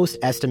Denver Post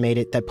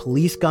estimated that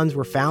police guns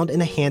were found in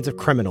the hands of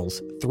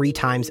criminals 3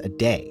 times a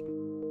day.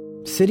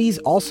 Cities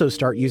also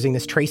start using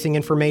this tracing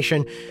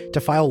information to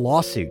file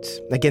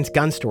lawsuits against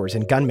gun stores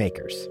and gun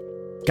makers.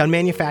 Gun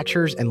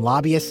manufacturers and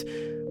lobbyists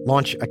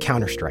launch a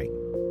counterstrike.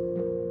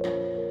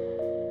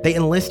 They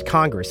enlist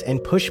Congress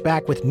and push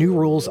back with new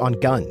rules on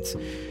guns.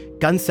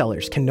 Gun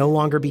sellers can no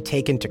longer be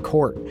taken to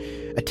court.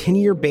 A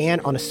 10-year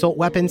ban on assault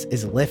weapons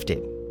is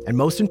lifted. And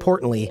most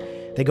importantly,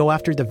 they go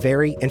after the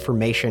very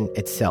information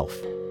itself.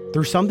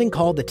 Through something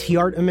called the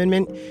TIART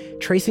Amendment,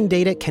 tracing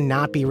data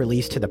cannot be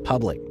released to the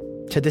public.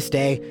 To this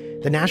day,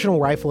 the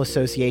National Rifle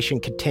Association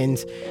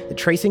contends that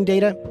tracing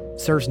data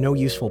serves no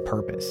useful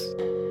purpose.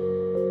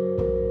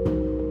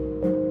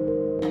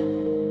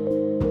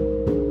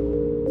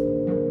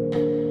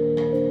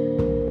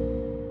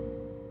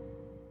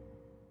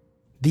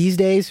 These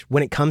days,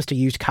 when it comes to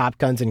used cop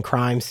guns and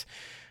crimes,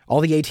 all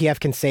the ATF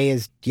can say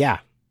is, yeah,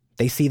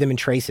 they see them in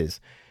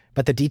traces.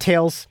 But the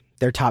details,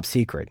 they're top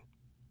secret.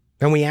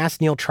 And we asked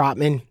Neil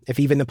Trotman if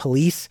even the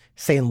police,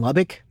 say in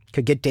Lubbock,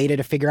 could get data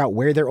to figure out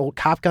where their old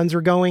cop guns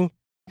are going.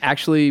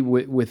 Actually,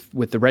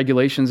 with the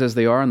regulations as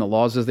they are and the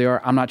laws as they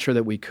are, I'm not sure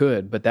that we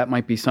could, but that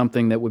might be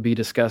something that would be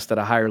discussed at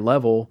a higher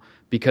level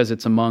because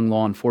it's among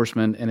law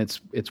enforcement and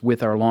it's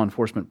with our law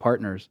enforcement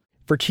partners.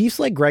 For chiefs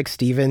like Greg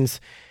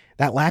Stevens,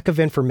 that lack of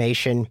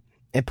information,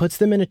 it puts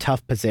them in a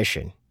tough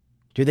position.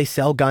 Do they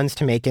sell guns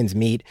to make ends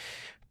meet,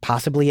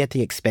 possibly at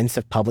the expense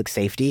of public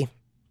safety?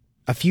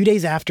 A few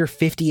days after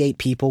 58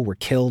 people were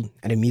killed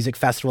at a music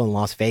festival in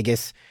Las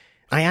Vegas,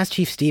 I asked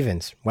Chief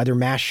Stevens whether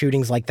mass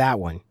shootings like that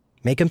one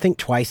make him think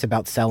twice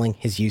about selling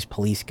his used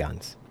police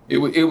guns. It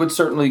would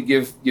certainly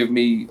give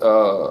me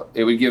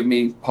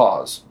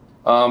pause.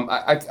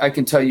 I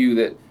can tell you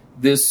that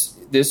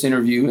this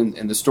interview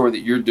and the story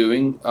that you're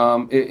doing,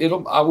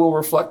 I will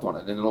reflect on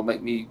it, and it'll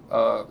make me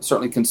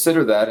certainly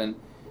consider that, and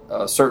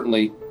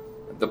certainly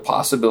the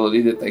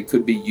possibility that they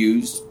could be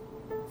used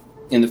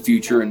in the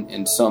future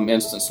in some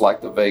instance,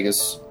 like the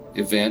Vegas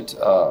event.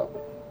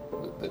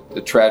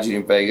 The tragedy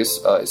in Vegas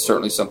is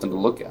certainly something to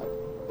look at.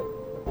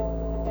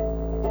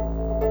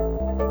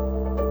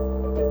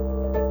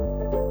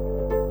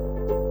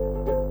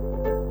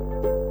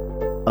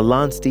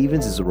 Alon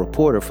Stevens is a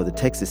reporter for the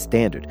Texas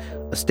Standard,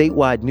 a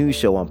statewide news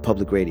show on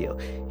public radio.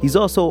 He's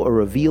also a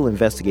Reveal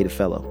Investigative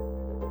Fellow.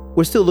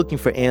 We're still looking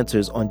for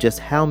answers on just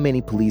how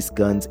many police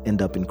guns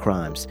end up in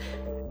crimes.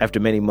 After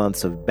many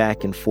months of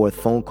back and forth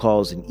phone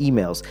calls and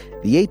emails,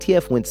 the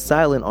ATF went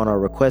silent on our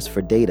request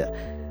for data.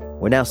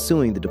 We're now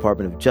suing the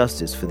Department of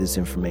Justice for this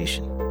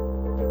information.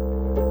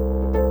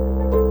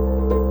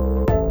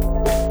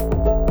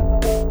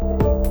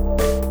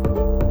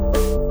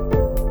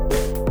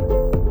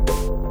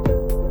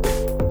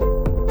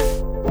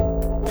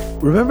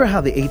 Remember how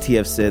the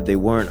ATF said they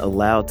weren't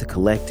allowed to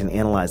collect and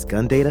analyze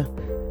gun data?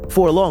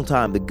 For a long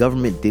time, the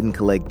government didn't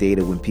collect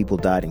data when people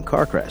died in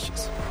car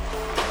crashes.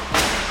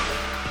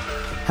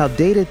 How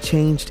data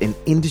changed an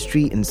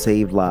industry and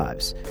saved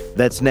lives.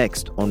 That's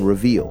next on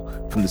Reveal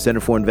from the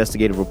Center for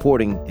Investigative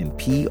Reporting and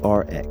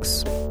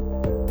PRX.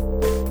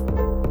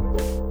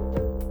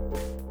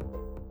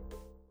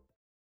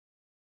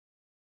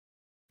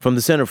 From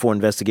the Center for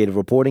Investigative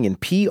Reporting and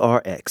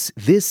PRX,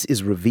 this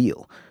is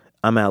Reveal.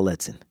 I'm Al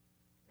Letson.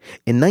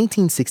 In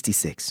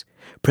 1966,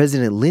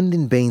 President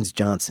Lyndon Baines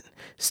Johnson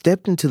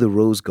stepped into the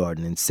Rose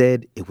Garden and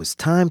said it was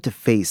time to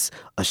face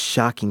a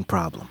shocking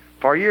problem.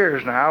 For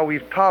years now,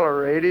 we've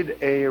tolerated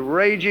a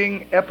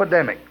raging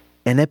epidemic.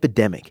 An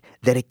epidemic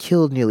that had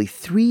killed nearly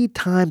 3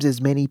 times as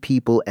many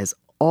people as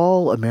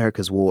all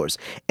America's wars,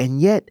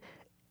 and yet,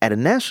 at a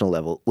national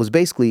level, was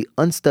basically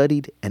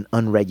unstudied and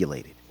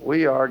unregulated.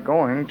 We are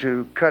going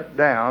to cut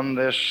down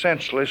this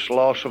senseless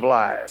loss of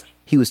lives.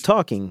 He was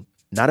talking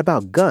not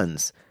about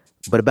guns,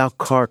 but about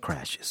car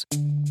crashes,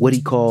 what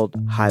he called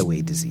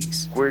highway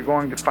disease. We're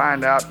going to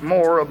find out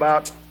more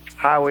about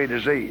highway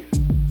disease.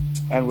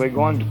 and we're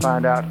going to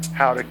find out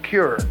how to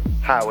cure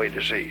highway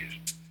disease.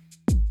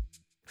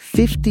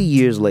 50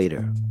 years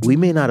later, we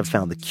may not have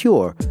found the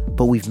cure,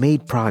 but we've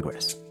made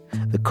progress.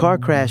 The car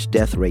crash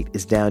death rate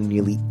is down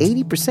nearly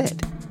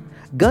 80%.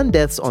 Gun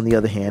deaths, on the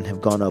other hand,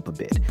 have gone up a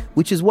bit,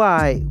 which is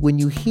why when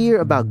you hear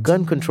about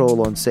gun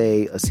control on,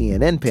 say, a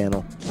CNN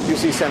panel,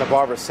 UC Santa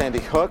Barbara, Sandy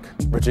Hook,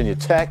 Virginia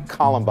Tech,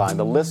 Columbine,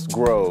 the list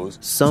grows.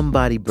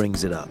 Somebody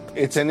brings it up.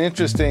 It's an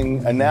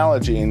interesting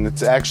analogy, and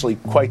it's actually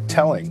quite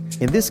telling.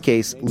 In this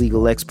case,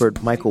 legal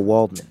expert Michael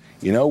Waldman.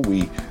 You know,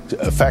 we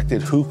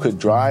affected who could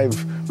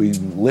drive. We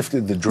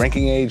lifted the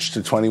drinking age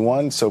to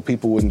 21 so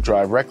people wouldn't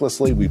drive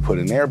recklessly. We put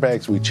in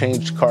airbags. We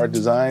changed car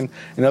design.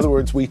 In other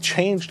words, we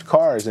changed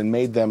cars and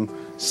made them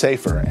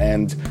safer.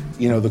 And,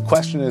 you know, the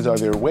question is, are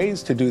there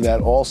ways to do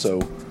that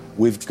also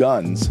with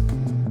guns?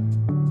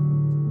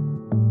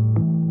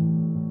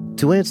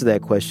 To answer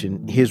that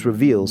question, here's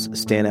Reveal's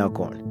Stan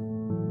Alcorn.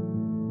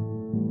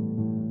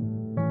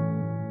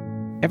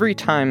 Every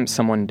time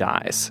someone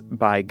dies,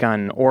 by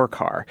gun or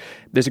car,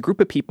 there's a group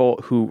of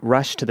people who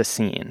rush to the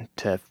scene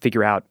to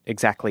figure out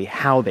exactly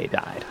how they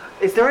died.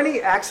 Is there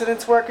any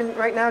accidents working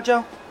right now,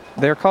 Joe?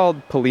 They're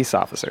called police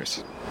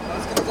officers. I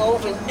was going to go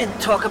over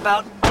and talk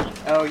about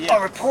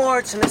our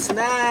reports and this and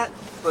that,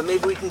 but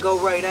maybe we can go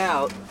right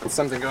out. Is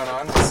something going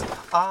on?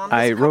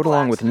 I rode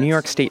along with New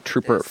York State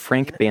Trooper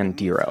Frank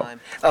Bandiro.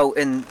 Oh,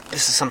 and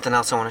this is something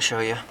else I want to show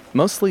you.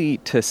 Mostly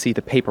to see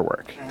the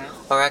paperwork.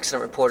 Our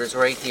accident report is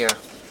right here.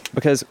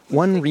 Because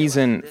one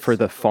reason for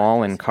the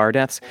fall in car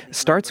deaths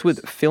starts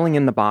with filling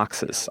in the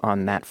boxes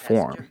on that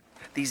form.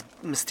 These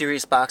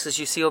mysterious boxes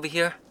you see over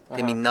here,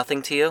 they mean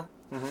nothing to you.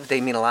 They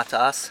mean a lot to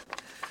us.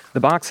 The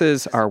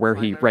boxes are where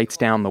he writes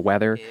down the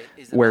weather,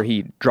 where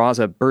he draws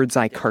a bird's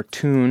eye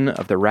cartoon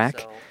of the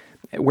wreck,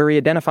 where he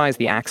identifies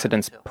the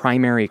accident's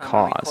primary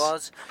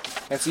cause.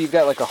 And so you've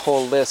got like a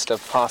whole list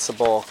of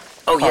possible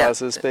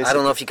causes, basically. I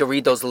don't know if you can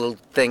read those little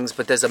things,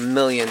 but there's a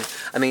million.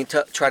 I mean,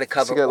 to try to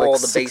cover so you got all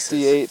like the bases.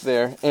 68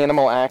 there.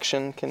 Animal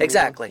action.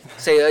 Exactly.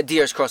 Say a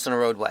deer's crossing a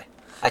roadway.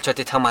 I tried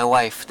to tell my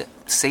wife the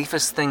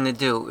safest thing to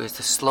do is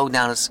to slow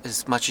down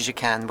as much as you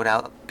can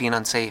without being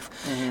unsafe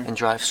and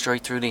drive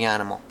straight through the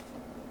animal.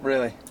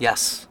 Really?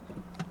 Yes.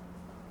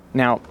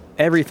 Now,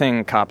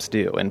 everything cops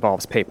do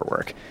involves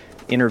paperwork.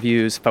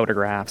 Interviews,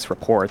 photographs,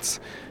 reports.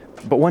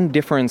 But one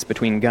difference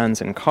between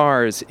guns and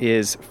cars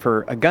is,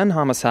 for a gun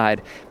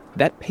homicide,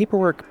 that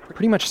paperwork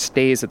pretty much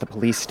stays at the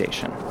police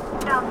station.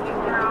 Down 20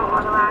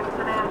 auto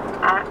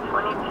accident at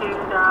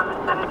 22 down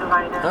the Center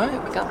Divider. All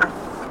right, we got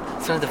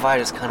one. Center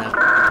Divider is kind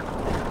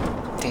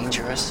of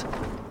dangerous.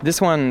 This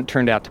one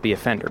turned out to be a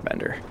fender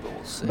bender.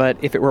 But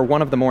if it were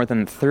one of the more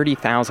than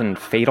 30,000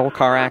 fatal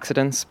car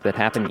accidents that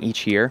happen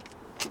each year,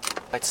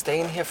 I'd stay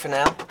in here for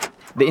now.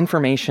 The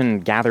information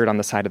gathered on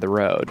the side of the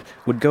road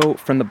would go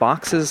from the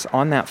boxes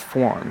on that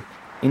form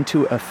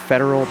into a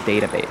federal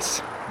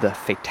database, the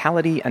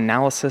Fatality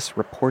Analysis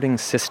Reporting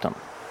System,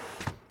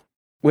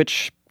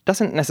 which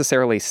doesn't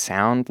necessarily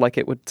sound like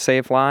it would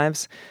save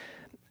lives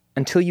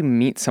until you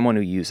meet someone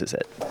who uses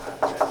it.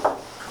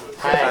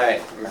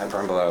 Hi, Matt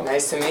Brumbelow.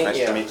 Nice to meet you.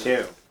 Nice to meet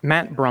you.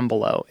 Matt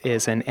Brumbelow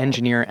is an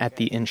engineer at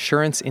the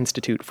Insurance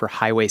Institute for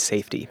Highway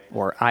Safety,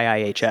 or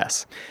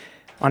IIHS.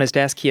 On his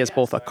desk, he has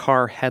both a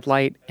car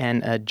headlight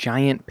and a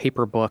giant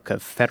paper book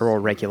of federal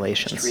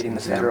regulations. Just reading the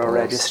Federal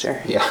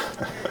Register. Yeah.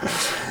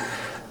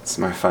 It's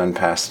my fun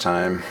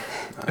pastime.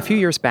 A few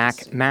years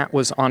back, Matt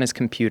was on his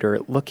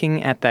computer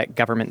looking at that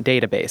government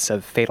database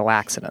of fatal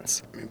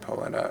accidents. Let me pull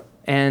that up.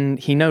 And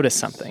he noticed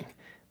something.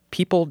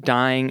 People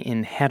dying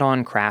in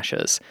head-on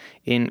crashes,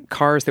 in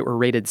cars that were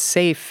rated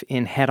safe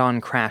in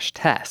head-on crash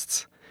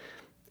tests.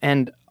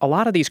 And a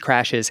lot of these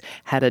crashes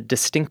had a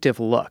distinctive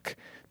look.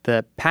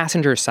 The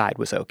passenger side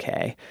was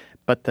okay,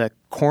 but the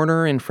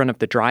corner in front of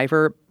the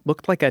driver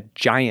looked like a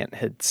giant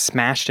had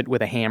smashed it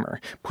with a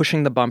hammer,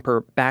 pushing the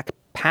bumper back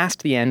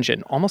past the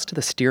engine, almost to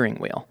the steering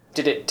wheel.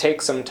 Did it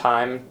take some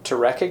time to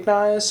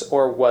recognize,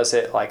 or was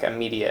it like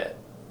immediate?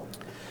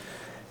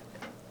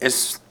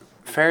 It's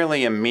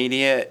fairly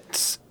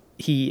immediate.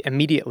 He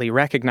immediately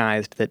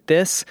recognized that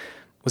this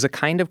was a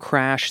kind of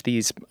crash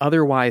these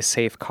otherwise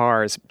safe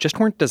cars just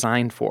weren't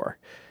designed for,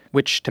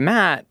 which to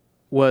Matt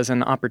was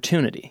an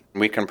opportunity.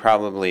 We can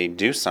probably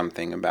do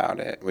something about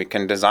it. We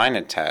can design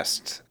a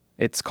test.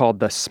 It's called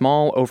the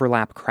Small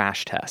Overlap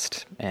Crash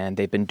Test, and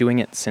they've been doing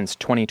it since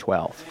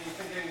 2012.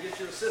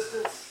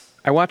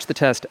 I watched the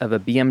test of a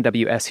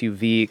BMW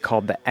SUV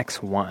called the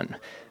X1,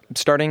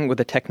 starting with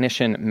a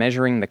technician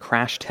measuring the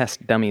crash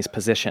test dummy's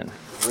position.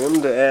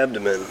 Rim to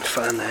abdomen.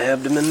 Find the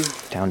abdomen.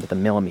 Down to the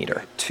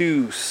millimeter.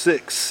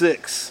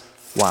 266.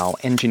 While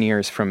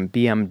engineers from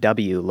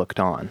BMW looked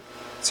on.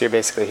 So you're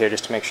basically here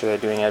just to make sure they're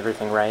doing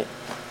everything right?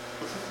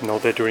 No,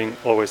 they're doing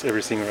always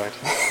everything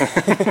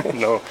right.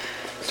 No,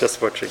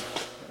 just watching.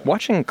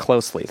 Watching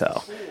closely,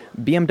 though,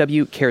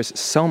 BMW cares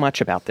so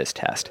much about this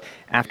test.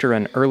 After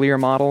an earlier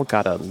model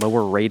got a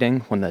lower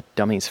rating when the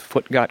dummy's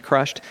foot got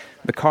crushed,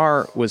 the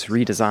car was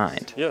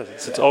redesigned. Yeah,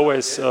 it's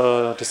always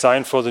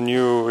designed for the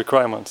new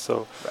requirements.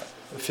 So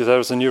if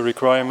there's a new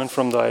requirement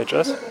from the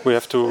IHS, we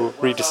have to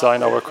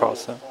redesign our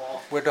cars.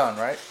 We're done,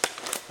 right?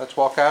 Let's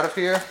walk out of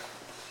here.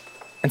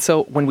 And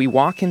so when we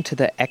walk into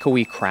the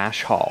echoey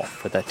crash hall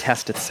for the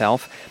test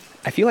itself,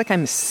 I feel like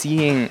I'm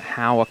seeing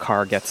how a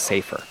car gets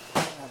safer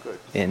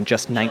in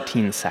just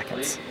 19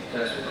 seconds.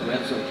 Test will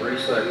commence in 3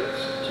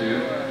 seconds.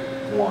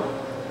 2, 1.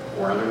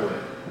 We're underway.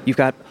 You've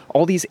got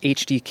all these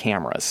HD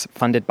cameras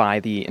funded by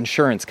the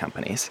insurance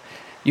companies.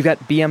 You've got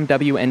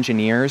BMW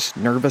engineers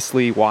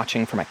nervously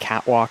watching from a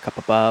catwalk up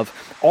above.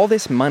 All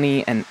this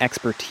money and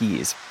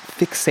expertise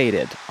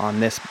fixated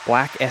on this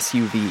black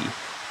SUV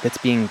that's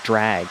being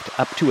dragged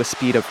up to a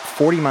speed of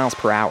 40 miles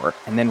per hour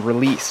and then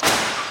released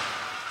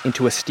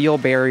into a steel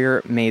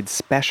barrier made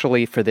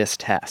specially for this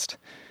test.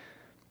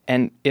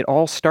 And it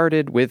all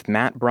started with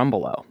Matt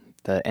Brumbelow,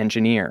 the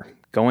engineer,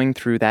 going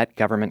through that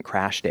government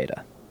crash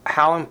data.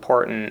 How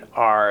important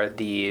are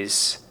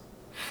these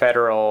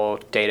federal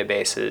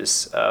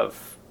databases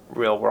of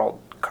real-world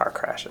car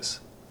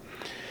crashes?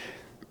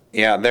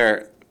 Yeah,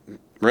 they're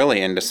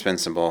really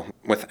indispensable.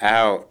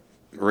 Without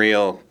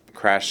real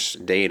crash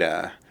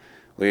data,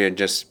 we would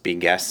just be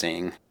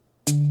guessing.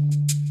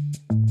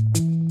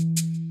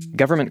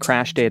 Government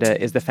crash data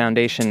is the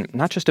foundation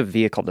not just of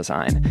vehicle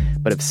design,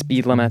 but of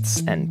speed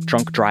limits and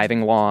drunk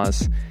driving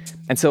laws.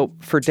 And so,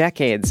 for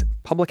decades,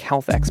 public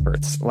health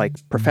experts like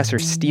Professor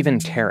Stephen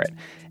Terrett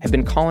have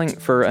been calling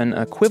for an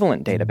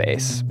equivalent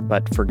database,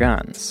 but for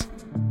guns.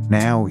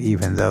 Now,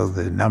 even though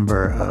the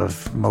number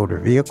of motor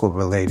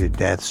vehicle-related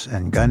deaths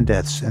and gun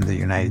deaths in the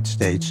United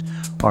States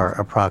are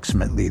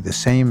approximately the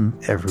same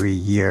every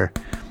year,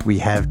 we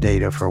have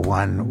data for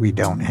one, we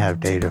don't have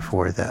data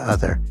for the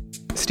other.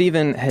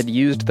 Stephen had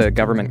used the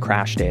government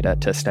crash data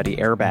to study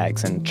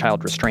airbags and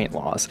child restraint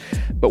laws,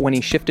 but when he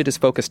shifted his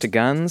focus to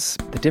guns,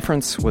 the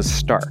difference was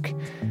stark.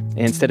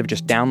 Instead of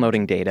just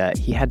downloading data,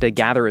 he had to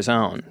gather his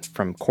own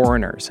from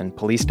coroners and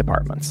police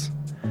departments.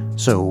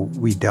 So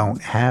we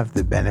don't have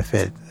the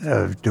benefit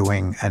of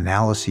doing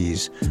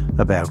analyses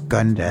about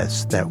gun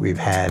deaths that we've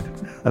had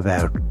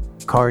about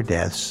car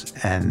deaths,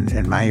 and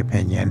in my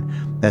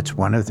opinion, that's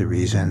one of the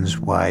reasons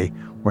why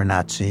we're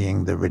not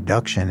seeing the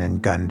reduction in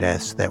gun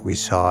deaths that we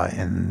saw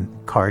in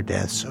car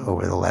deaths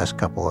over the last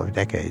couple of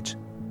decades.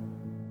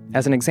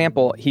 As an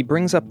example, he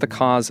brings up the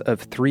cause of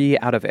 3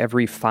 out of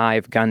every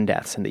 5 gun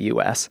deaths in the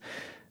U.S.,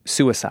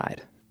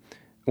 suicide.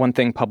 One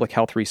thing public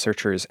health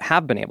researchers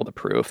have been able to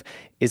prove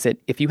is that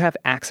if you have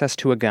access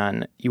to a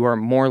gun, you are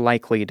more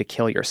likely to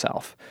kill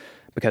yourself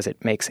because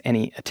it makes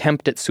any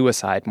attempt at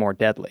suicide more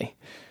deadly.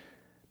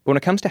 But when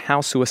it comes to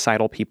how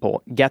suicidal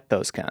people get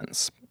those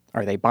guns,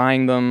 are they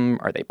buying them?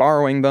 Are they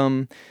borrowing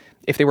them?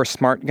 If they were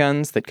smart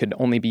guns that could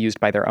only be used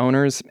by their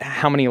owners,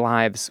 how many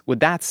lives would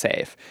that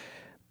save?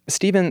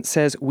 Stephen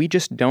says we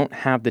just don't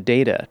have the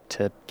data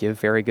to give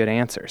very good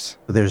answers.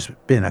 There's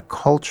been a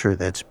culture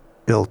that's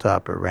built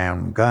up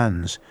around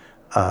guns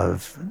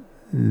of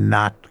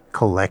not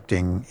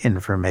collecting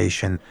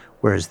information,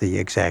 whereas the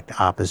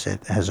exact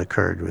opposite has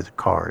occurred with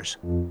cars.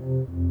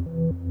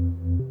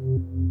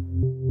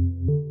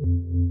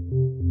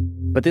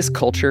 But this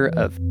culture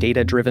of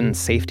data-driven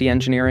safety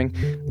engineering,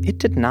 it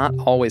did not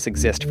always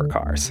exist for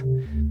cars.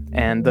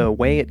 And the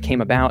way it came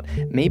about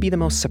may be the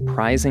most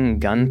surprising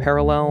gun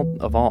parallel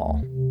of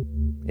all.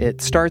 It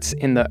starts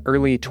in the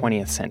early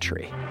 20th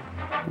century,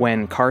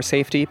 when car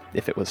safety,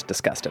 if it was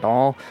discussed at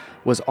all,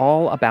 was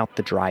all about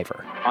the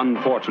driver.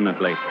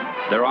 Unfortunately,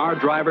 there are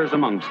drivers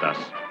amongst us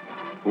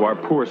who are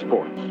poor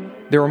sports.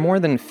 There were more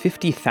than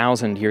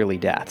 50,000 yearly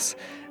deaths,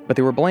 but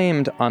they were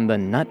blamed on the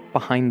nut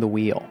behind the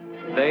wheel.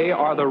 They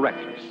are the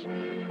reckless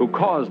who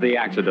cause the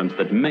accidents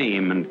that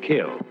maim and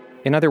kill.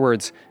 In other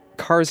words,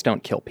 cars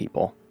don't kill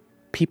people.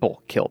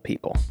 People kill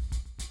people.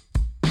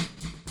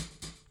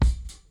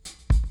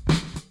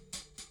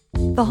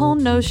 The whole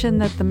notion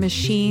that the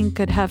machine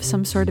could have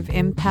some sort of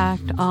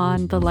impact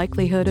on the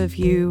likelihood of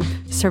you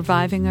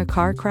surviving a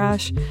car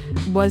crash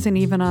wasn't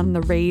even on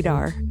the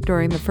radar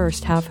during the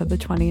first half of the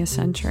 20th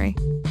century.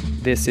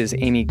 This is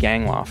Amy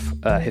Gangloff,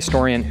 a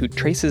historian who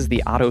traces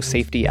the auto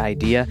safety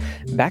idea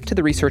back to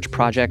the research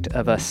project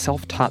of a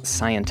self-taught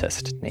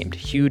scientist named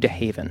Hugh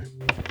DeHaven.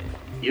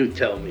 You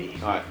tell me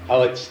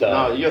how it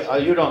started. No,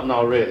 you don't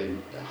know really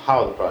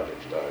how the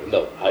project started.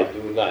 No, I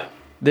do not.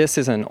 This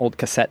is an old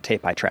cassette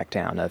tape I tracked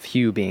down of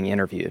Hugh being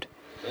interviewed.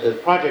 The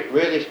project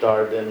really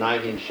started in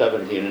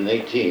 1917 and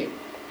 18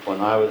 when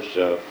I was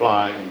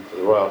flying for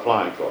the Royal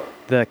Flying Corps.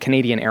 The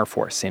Canadian Air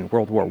Force in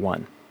World War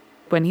I.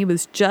 When he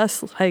was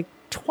just like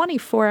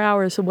 24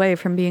 hours away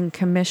from being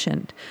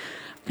commissioned,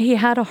 he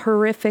had a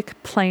horrific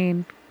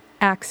plane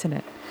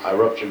accident. I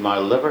ruptured my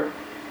liver.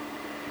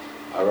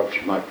 I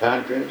ruptured my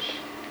pancreas.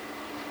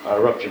 I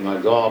ruptured my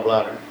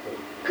gallbladder.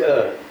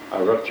 Good.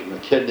 I ruptured my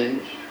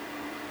kidneys.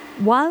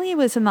 While he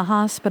was in the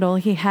hospital,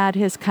 he had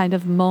his kind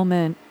of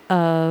moment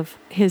of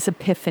his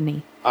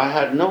epiphany. I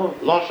had no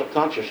loss of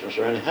consciousness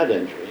or any head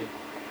injury,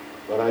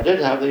 but I did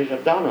have these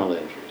abdominal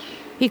injuries.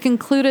 He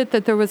concluded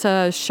that there was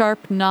a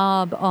sharp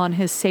knob on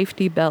his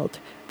safety belt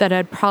that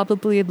had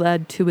probably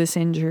led to his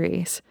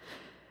injuries.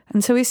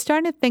 And so he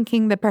started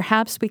thinking that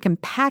perhaps we can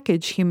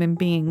package human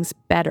beings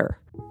better.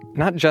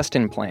 Not just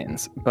in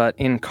planes, but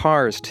in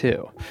cars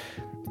too.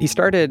 He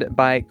started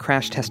by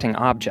crash testing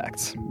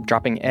objects,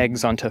 dropping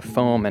eggs onto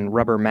foam and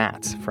rubber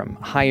mats from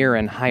higher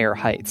and higher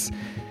heights.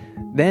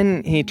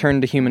 Then he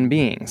turned to human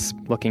beings,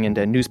 looking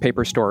into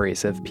newspaper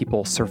stories of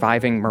people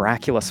surviving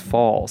miraculous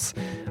falls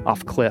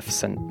off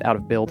cliffs and out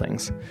of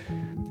buildings.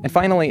 And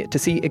finally, to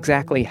see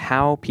exactly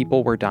how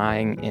people were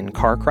dying in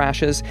car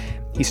crashes,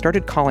 he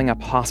started calling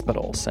up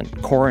hospitals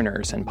and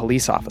coroners and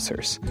police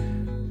officers,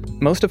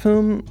 most of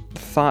whom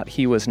thought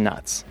he was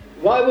nuts.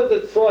 Why was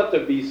it thought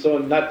to be so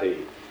nutty,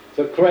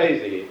 so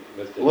crazy,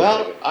 Mr.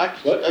 Well,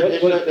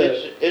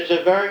 David? it's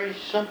a very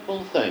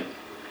simple thing.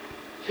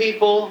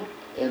 People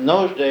in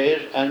those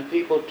days and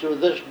people to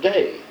this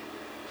day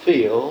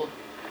feel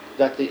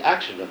that the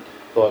accident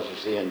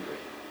causes the injury.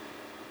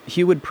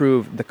 He would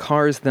prove the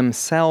cars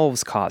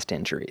themselves caused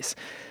injuries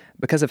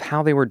because of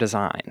how they were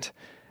designed.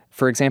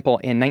 For example,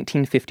 in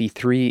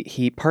 1953,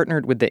 he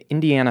partnered with the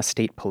Indiana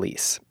State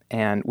Police,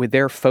 and with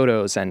their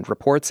photos and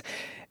reports,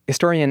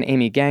 historian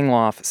Amy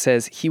Gangloff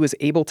says he was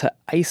able to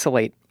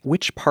isolate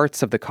which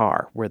parts of the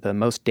car were the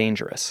most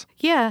dangerous.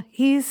 Yeah,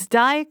 he's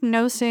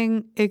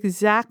diagnosing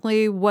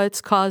exactly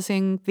what's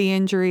causing the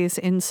injuries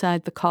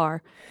inside the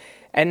car.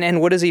 And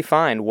what does he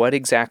find? What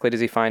exactly does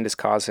he find is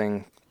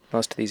causing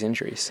most of these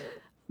injuries?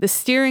 The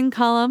steering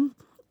column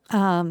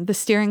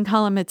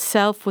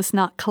itself was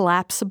not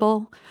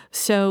collapsible.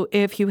 So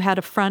if you had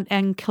a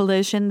front-end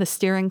collision, the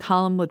steering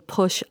column would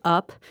push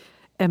up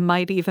and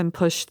might even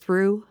push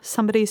through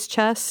somebody's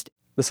chest.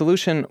 The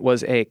solution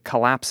was a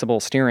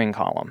collapsible steering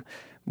column,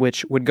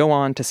 which would go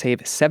on to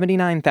save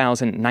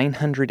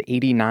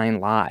 79,989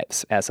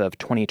 lives as of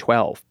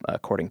 2012,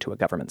 according to a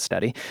government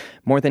study,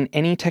 more than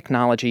any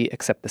technology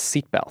except the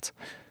seatbelt.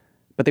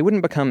 But they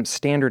wouldn't become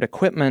standard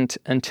equipment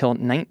until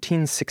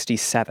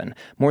 1967,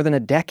 more than a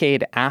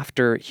decade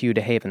after Hugh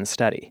DeHaven's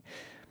study.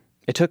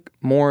 It took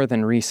more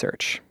than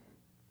research.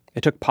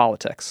 It took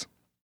politics.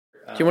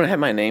 Do you want to have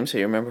my name so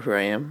you remember who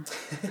I am?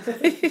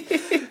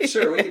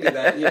 Sure, we can do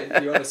that.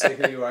 You want to say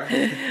who you are?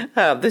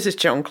 This is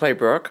Joan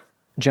Claybrook.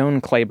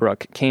 Joan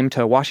Claybrook came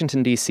to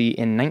Washington, D.C.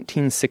 in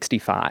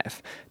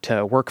 1965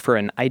 to work for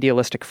an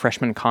idealistic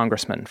freshman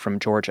congressman from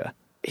Georgia.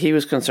 He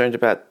was concerned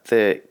about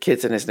the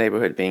kids in his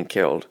neighborhood being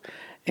killed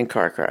in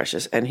car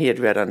crashes, and he had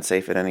read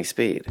Unsafe at Any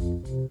Speed.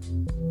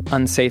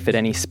 Unsafe at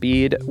Any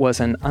Speed was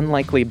an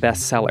unlikely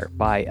bestseller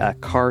by a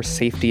car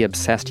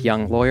safety-obsessed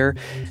young lawyer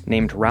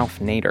named Ralph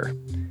Nader.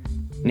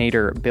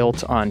 Nader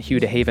built on Hugh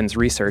DeHaven's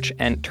research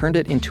and turned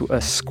it into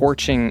a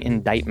scorching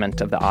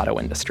indictment of the auto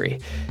industry.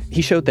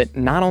 He showed that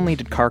not only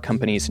did car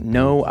companies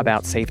know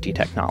about safety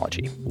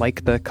technology,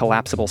 like the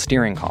collapsible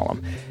steering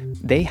column,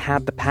 they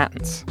had the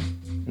patents.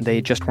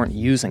 They just weren't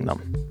using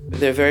them.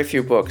 There are very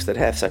few books that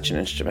have such an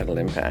instrumental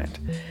impact.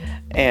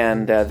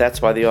 And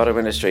that's why the auto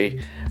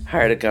industry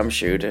hired a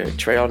gumshoe to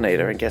trail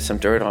Nader and get some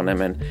dirt on him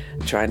and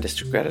try and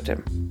discredit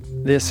him.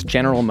 This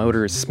General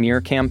Motors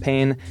smear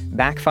campaign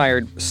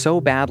backfired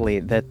so badly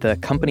that the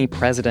company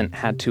president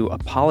had to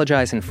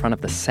apologize in front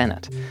of the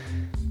Senate.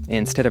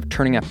 Instead of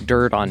turning up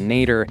dirt on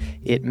Nader,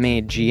 it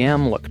made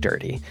GM look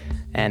dirty.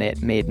 And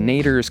it made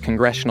Nader's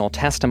congressional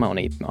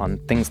testimony on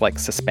things like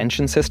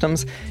suspension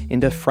systems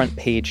into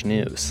front-page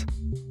news.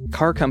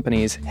 Car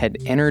companies had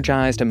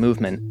energized a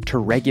movement to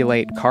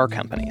regulate car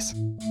companies.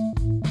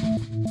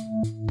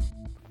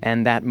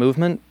 And that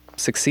movement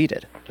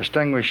succeeded.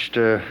 Distinguished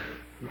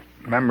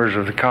members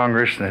of the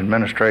Congress and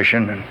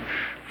administration and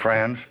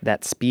friends.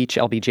 That speech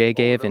LBJ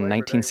gave in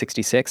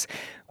 1966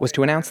 was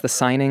to announce the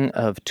signing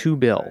of two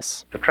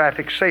bills. The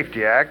Traffic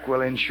Safety Act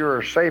will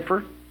ensure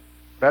safer,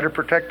 better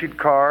protected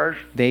cars.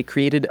 They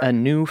created a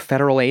new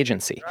federal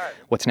agency,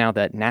 what's now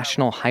the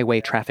National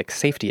Highway Traffic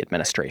Safety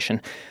Administration,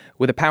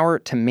 with the power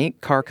to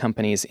make car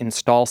companies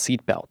install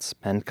seatbelts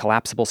and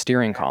collapsible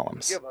steering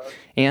columns,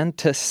 and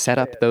to set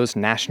up those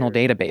national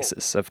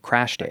databases of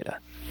crash data.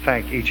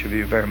 Thank each of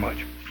you very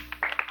much.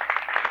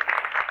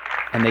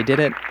 And they did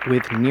it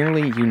with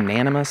nearly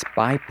unanimous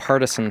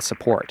bipartisan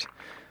support,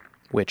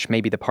 which may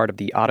be the part of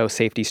the auto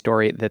safety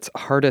story that's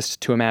hardest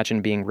to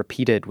imagine being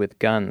repeated with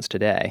guns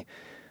today.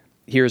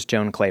 Here's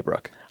Joan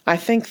Claybrook. I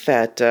think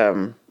that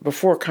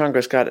before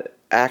Congress got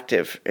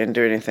active in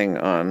doing anything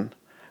on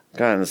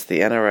guns,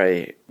 the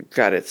NRA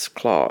got its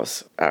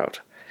claws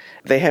out.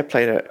 They have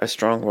played a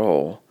strong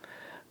role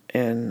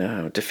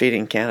in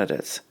defeating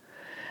candidates.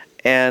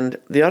 And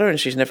the auto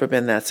industry's never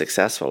been that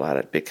successful at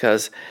it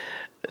because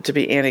to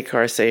be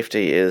anti-car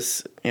safety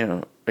is,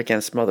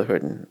 against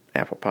motherhood and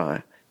apple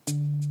pie.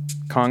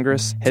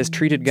 Congress has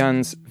treated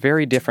guns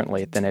very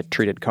differently than it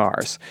treated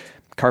cars,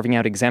 carving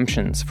out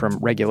exemptions from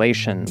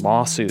regulation,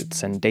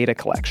 lawsuits, and data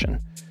collection.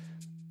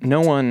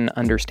 No one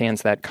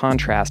understands that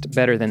contrast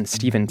better than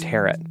Stephen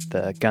Terrett,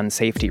 the gun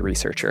safety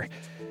researcher.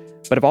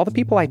 But of all the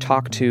people I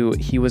talked to,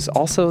 he was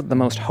also the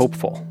most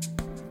hopeful,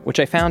 which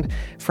I found,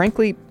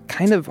 frankly,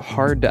 kind of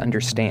hard to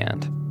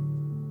understand.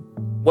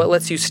 What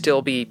lets you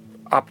still be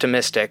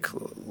optimistic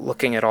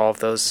looking at all of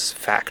those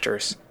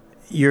factors?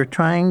 You're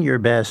trying your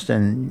best,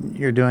 and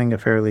you're doing a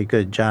fairly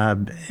good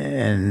job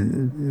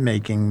in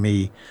making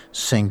me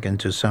sink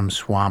into some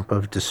swamp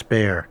of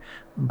despair.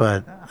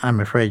 But I'm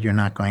afraid you're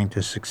not going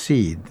to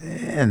succeed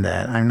in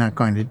that. I'm not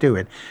going to do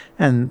it.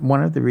 And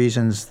one of the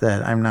reasons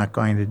that I'm not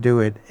going to do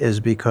it is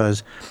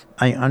because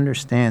I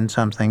understand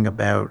something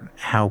about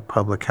how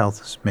public health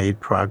has made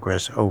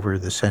progress over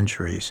the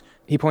centuries.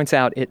 He points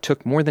out it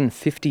took more than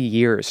 50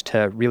 years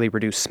to really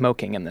reduce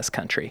smoking in this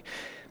country.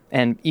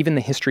 And even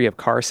the history of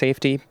car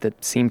safety,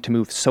 that seemed to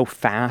move so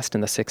fast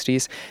in the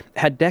 60s,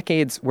 had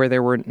decades where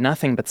there were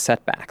nothing but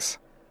setbacks.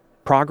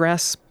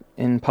 Progress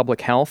in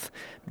public health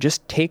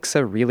just takes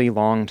a really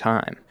long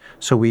time.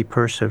 So we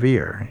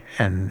persevere,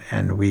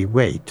 and we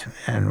wait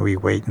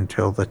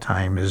until the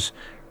time is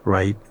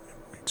right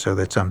so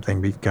that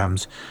something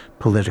becomes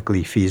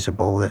politically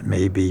feasible that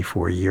maybe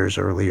 4 years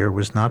earlier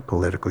was not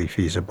politically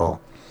feasible.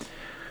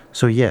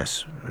 So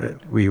yes,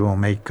 we will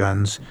make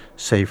guns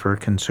safer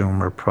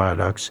consumer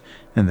products,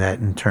 and that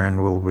in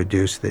turn will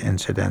reduce the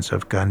incidence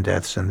of gun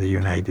deaths in the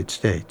United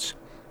States.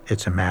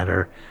 It's a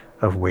matter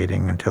of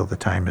waiting until the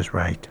time is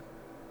right.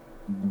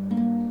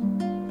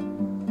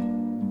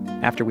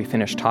 After we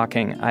finished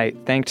talking, I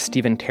thanked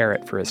Stephen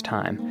Terrett for his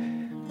time,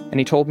 and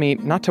he told me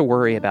not to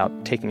worry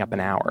about taking up an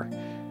hour.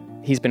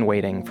 He's been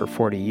waiting for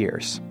 40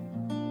 years.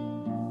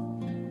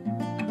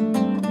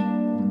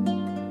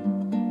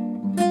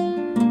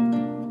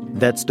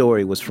 That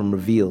story was from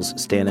Reveal's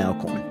Stan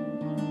Alcorn.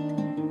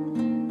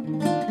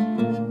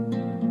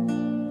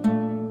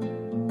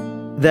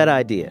 That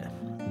idea,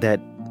 that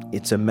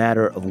it's a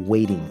matter of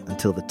waiting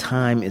until the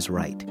time is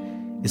right,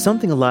 is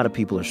something a lot of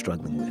people are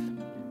struggling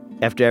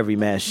with. After every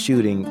mass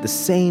shooting, the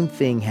same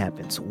thing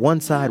happens.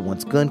 One side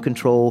wants gun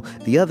control,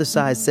 the other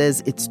side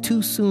says it's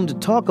too soon to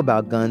talk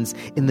about guns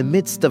in the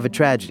midst of a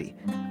tragedy.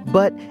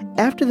 But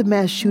after the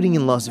mass shooting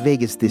in Las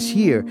Vegas this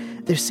year,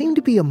 there seemed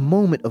to be a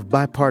moment of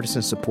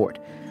bipartisan support.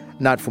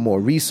 Not for more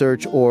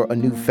research or a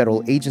new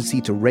federal agency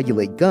to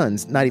regulate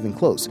guns, not even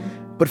close,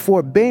 but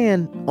for a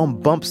ban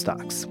on bump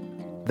stocks.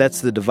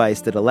 That's the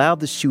device that allowed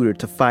the shooter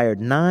to fire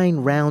 9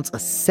 rounds a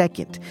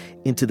second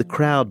into the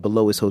crowd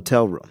below his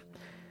hotel room.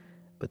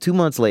 But 2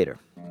 months later,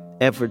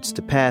 efforts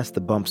to pass the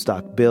bump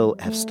stock bill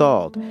have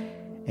stalled,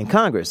 and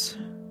Congress,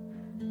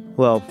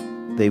 well,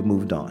 they've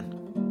moved on.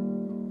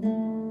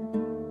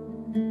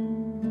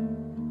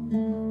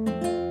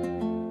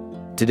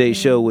 Today's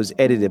show was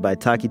edited by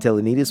Taki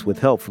Telenidis with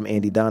help from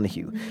Andy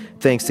Donahue.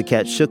 Thanks to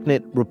Kat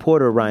Shuknit,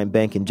 reporter Ryan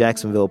Bank in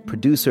Jacksonville,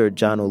 producer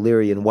John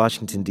O'Leary in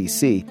Washington,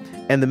 D.C.,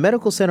 and the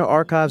Medical Center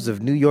Archives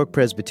of New York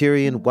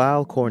Presbyterian,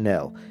 Weill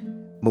Cornell.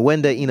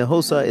 Mwenda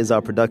Inahosa is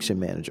our production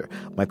manager.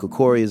 Michael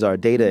Corey is our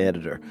data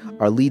editor.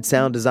 Our lead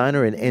sound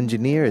designer and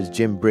engineer is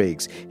Jim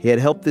Briggs. He had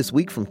help this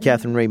week from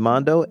Catherine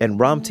Raimondo and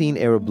Ramteen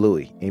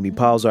Arablouei. Amy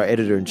Powell's our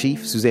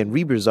editor-in-chief. Suzanne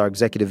Reber is our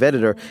executive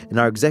editor. And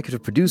our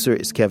executive producer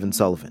is Kevin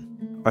Sullivan.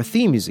 Our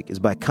theme music is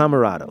by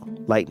Camerado,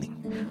 Lightning.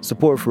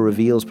 Support for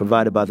Reveal is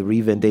provided by the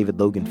Reva and David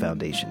Logan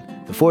Foundation,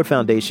 the Ford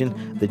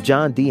Foundation, the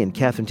John D. and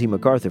Catherine T.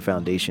 MacArthur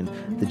Foundation,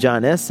 the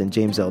John S. and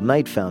James L.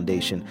 Knight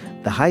Foundation,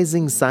 the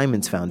Heising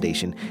Simons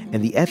Foundation,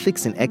 and the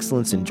Ethics and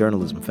Excellence in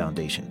Journalism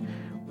Foundation.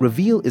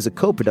 Reveal is a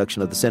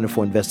co-production of the Center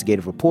for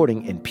Investigative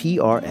Reporting and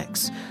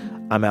PRX.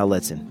 I'm Al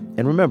Letson,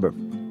 and remember,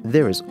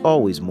 there is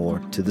always more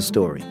to the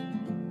story.